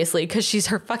 obviously, because she's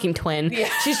her fucking twin. Yeah.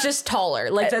 She's just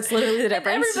taller. Like, that's literally the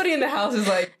difference. Everybody in the house is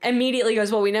like... Immediately goes,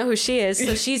 well, we know who she is.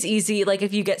 So she's easy. Like,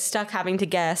 if you get stuck having to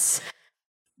guess,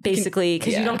 basically,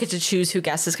 because you don't get to choose who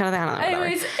guesses kind of thing. I don't know.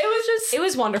 Anyways, it was just nice. It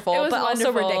was wonderful, but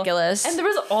also ridiculous. And there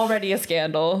was already a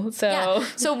scandal. So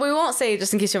so we won't say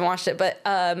just in case you haven't watched it, but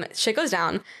shit goes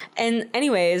down. And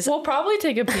anyways, we'll probably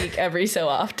take a peek every so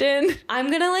often.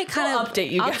 I'm gonna like kind of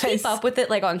update you guys. I'll keep up with it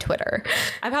like on Twitter.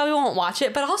 I probably won't watch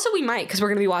it, but also we might because we're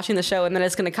gonna be watching the show and then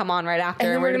it's gonna come on right after.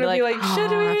 And then we're gonna be like,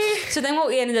 should we? So then what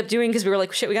we ended up doing, because we were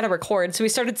like, shit, we gotta record. So we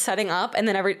started setting up and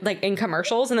then in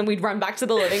commercials, and then we'd run back to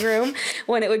the living room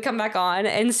when it would come back on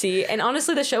and see. And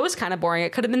honestly, the show was kind of boring.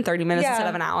 It could have been 30 minutes instead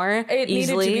of an hour. It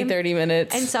easily. Needed to be 30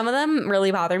 minutes. And some of them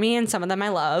really bother me and some of them I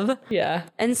love. Yeah.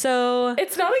 And so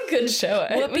it's not a good show.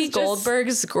 Whoopi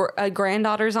Goldberg's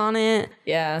granddaughter's on it.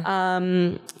 Yeah.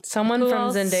 Someone from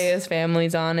else? Zendaya's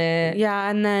family's on it. Yeah.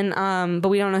 And then, but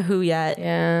we don't know who yet.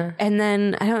 Yeah. And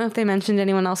then I don't know if they mentioned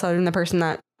anyone else other than the person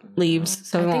that leaves.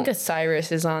 So I think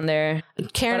Osiris is on there.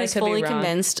 Karen is fully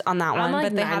convinced on that one,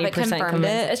 but they haven't confirmed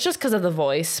it. It's just because of the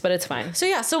voice, but it's fine. So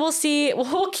yeah, so we'll see.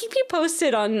 We'll keep you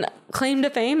posted on Claim to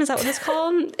Fame. Is that what it's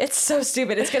called? It's so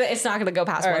stupid. It's not gonna go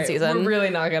past one season. We're really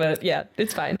not gonna. Yeah,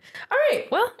 it's fine. All right.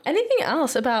 Well, anything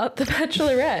else about The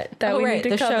Bachelorette that we need to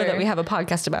cover? The show that we have a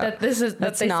podcast about.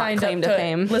 That's they not Claim to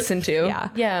Fame. Listen to. Yeah.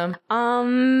 Yeah.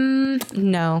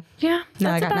 No. Yeah.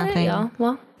 No, I got nothing. Y'all.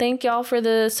 Well, thank y'all for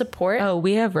the support. Oh,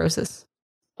 we have roses.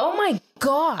 Oh my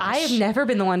gosh. I have never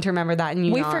been the one to remember that,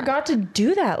 and we forgot to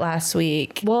do that last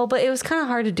week. Well, but it was kind of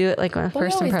hard to do it like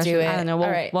first impression. I don't know. Well,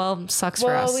 all right. Well, sucks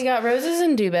for us. Well, we got roses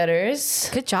and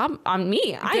do-betters. Good job on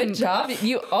me. Good job.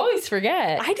 You always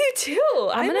forget. I do too.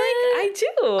 I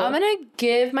do. I'm gonna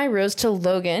give my rose to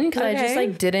Logan because I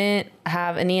just didn't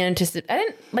have any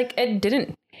anticipation. I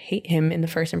didn't hate him in the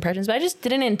first impressions, but I just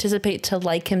didn't anticipate to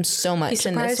like him so much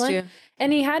in this one.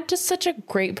 And he had just such a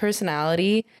great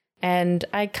personality. And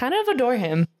I kind of adore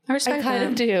him. I kind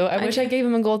of do. I wish I gave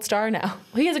him a gold star now.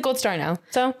 Well, he has a gold star now.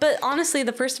 So, but honestly,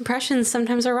 the first impressions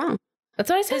sometimes are wrong. That's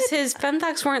what I said. His fun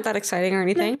facts weren't that exciting or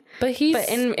anything. No, but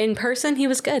in person, he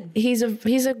was good. He's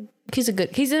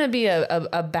gonna be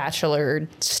a Bachelor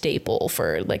staple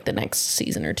for like the next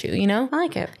season or two. You know, I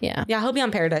like it. Yeah, yeah. He'll be on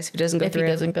Paradise if he doesn't go through. If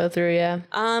he doesn't go through, yeah.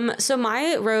 So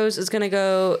my rose is gonna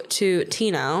go to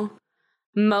Tino,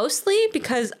 mostly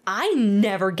because I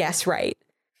never guess right.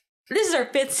 This is our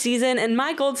 5th season, and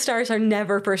my gold stars are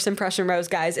never first impression rose,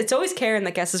 guys. It's always Karen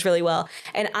that guesses really well.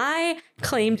 And I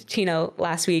claimed Tino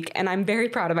last week, and I'm very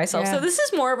proud of myself. Yeah. So this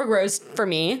is more of a rose for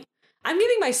me. I'm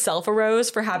giving myself a rose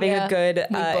for having a good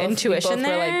intuition we both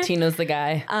there. Were like, Tino's the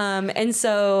guy. And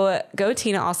so go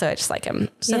Tino also. I just like him.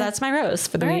 So that's my rose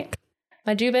for the week.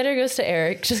 My do better goes to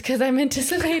Eric just because I'm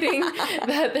anticipating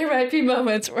that there might be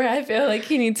moments where I feel like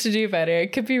he needs to do better.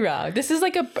 It could be wrong. This is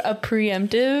like a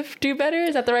preemptive do better.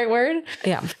 Is that the right word?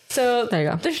 Yeah. So there you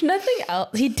go. There's nothing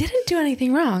else. He didn't do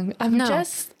anything wrong. I'm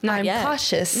cautious.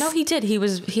 No, he did.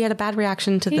 He had a bad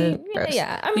reaction to the roast.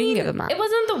 Yeah. I mean, it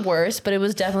wasn't the worst, but it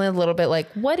was definitely a little bit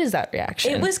like, what is that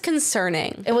reaction? It was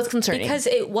concerning. Because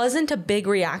it wasn't a big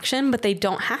reaction, but they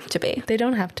don't have to be. They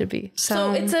don't have to be.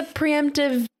 So it's a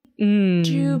preemptive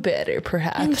do better,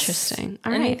 perhaps. Interesting.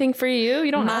 All right. Anything for you?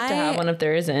 You don't have to have one if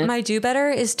there isn't. My do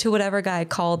better is to whatever guy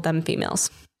called them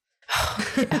females.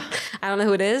 I don't know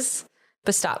who it is,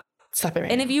 but stop it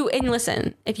right and now.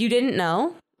 Listen, if you didn't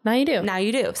know, now you do. Now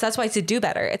you do. So that's why it's a do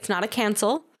better. It's not a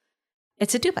cancel.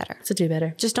 It's a do better. It's a do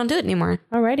better. Just don't do it anymore.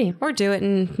 Alrighty. Or do it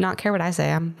and not care what I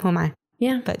say. Who am I?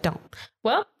 Yeah. But don't.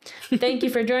 Well, thank you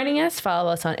for joining us.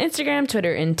 Follow us on Instagram,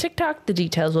 Twitter, and TikTok. The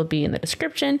details will be in the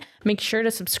description. Make sure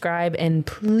to subscribe and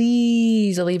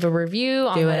please leave a review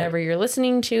on whatever you're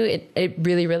listening to. It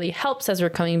really, really helps as we're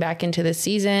coming back into this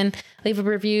season. Leave a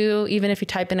review. Even if you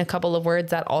type in a couple of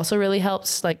words, that also really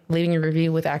helps, like leaving a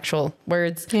review with actual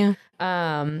words. Yeah.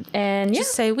 And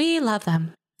just say we love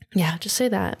them. Yeah, just say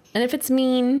that. And if it's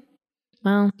mean,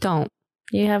 well, don't.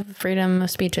 You have freedom of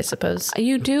speech, I suppose.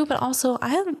 You do, but also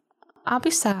I'll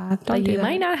be sad. You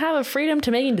might not have a freedom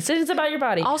to making decisions about your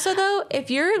body. Also, though,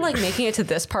 if you're like making it to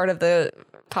this part of the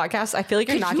podcast, I feel like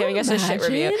you're not giving us a shit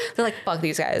review. They're like, fuck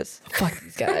these guys. Fuck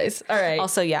these guys. All right.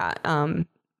 Also, yeah.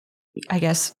 I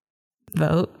guess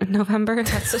vote in November.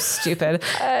 That's so stupid.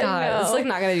 God, it's like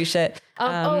not gonna do shit.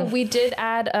 We did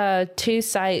add 2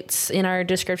 sites in our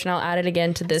description. I'll add it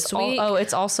again to this week.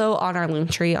 It's also on our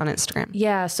Linktree on Instagram.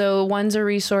 Yeah, so one's a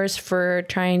resource for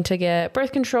trying to get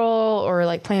birth control or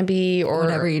like Plan B or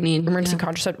whatever you need, emergency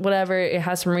contraceptive, whatever. It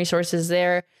has some resources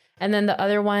there. And then the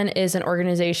other one is an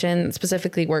organization that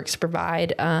specifically works to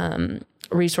provide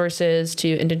resources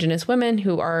to Indigenous women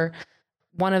who are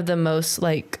one of the most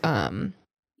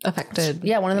affected.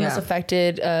 Yeah, one of the most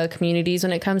affected communities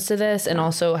when it comes to this, and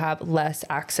also have less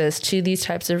access to these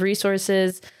types of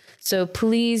resources. So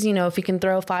please, if you can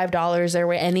throw $5 their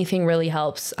way, anything really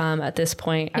helps at this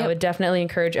point. Yep. I would definitely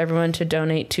encourage everyone to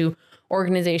donate to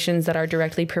organizations that are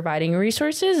directly providing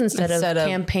resources instead of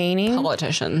campaigning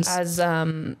politicians. As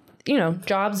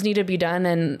jobs need to be done.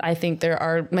 And I think there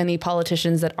are many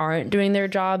politicians that aren't doing their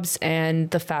jobs. And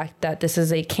the fact that this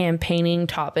is a campaigning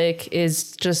topic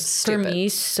is just stupid. For me.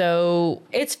 So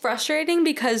it's frustrating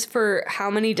because for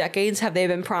how many decades have they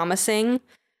been promising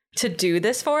to do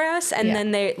this for us? And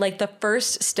then they the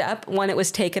first step when it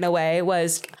was taken away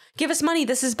was give us money.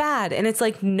 This is bad. And it's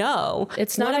like, no,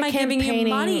 it's not. What am I giving you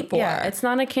money for? Yeah, it's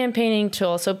not a campaigning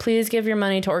tool. So please give your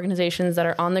money to organizations that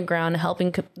are on the ground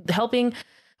helping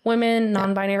women,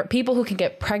 non-binary people who can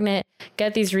get pregnant,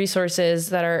 get these resources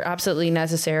that are absolutely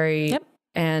necessary. Yep.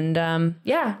 And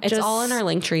it's all in our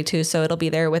link tree too. So it'll be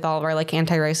there with all of our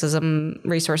anti-racism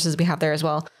resources we have there as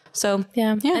well. So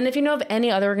yeah. And if you know of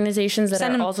any other organizations that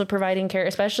are also providing care,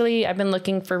 especially I've been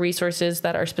looking for resources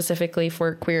that are specifically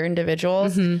for queer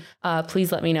individuals.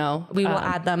 Please let me know. We will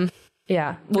add them.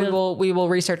 Yeah. We will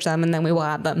research them and then we will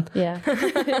add them. Yeah.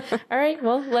 All right.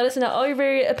 Well, let us know all your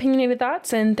very opinionated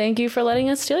thoughts and thank you for letting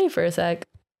us steal you for a sec.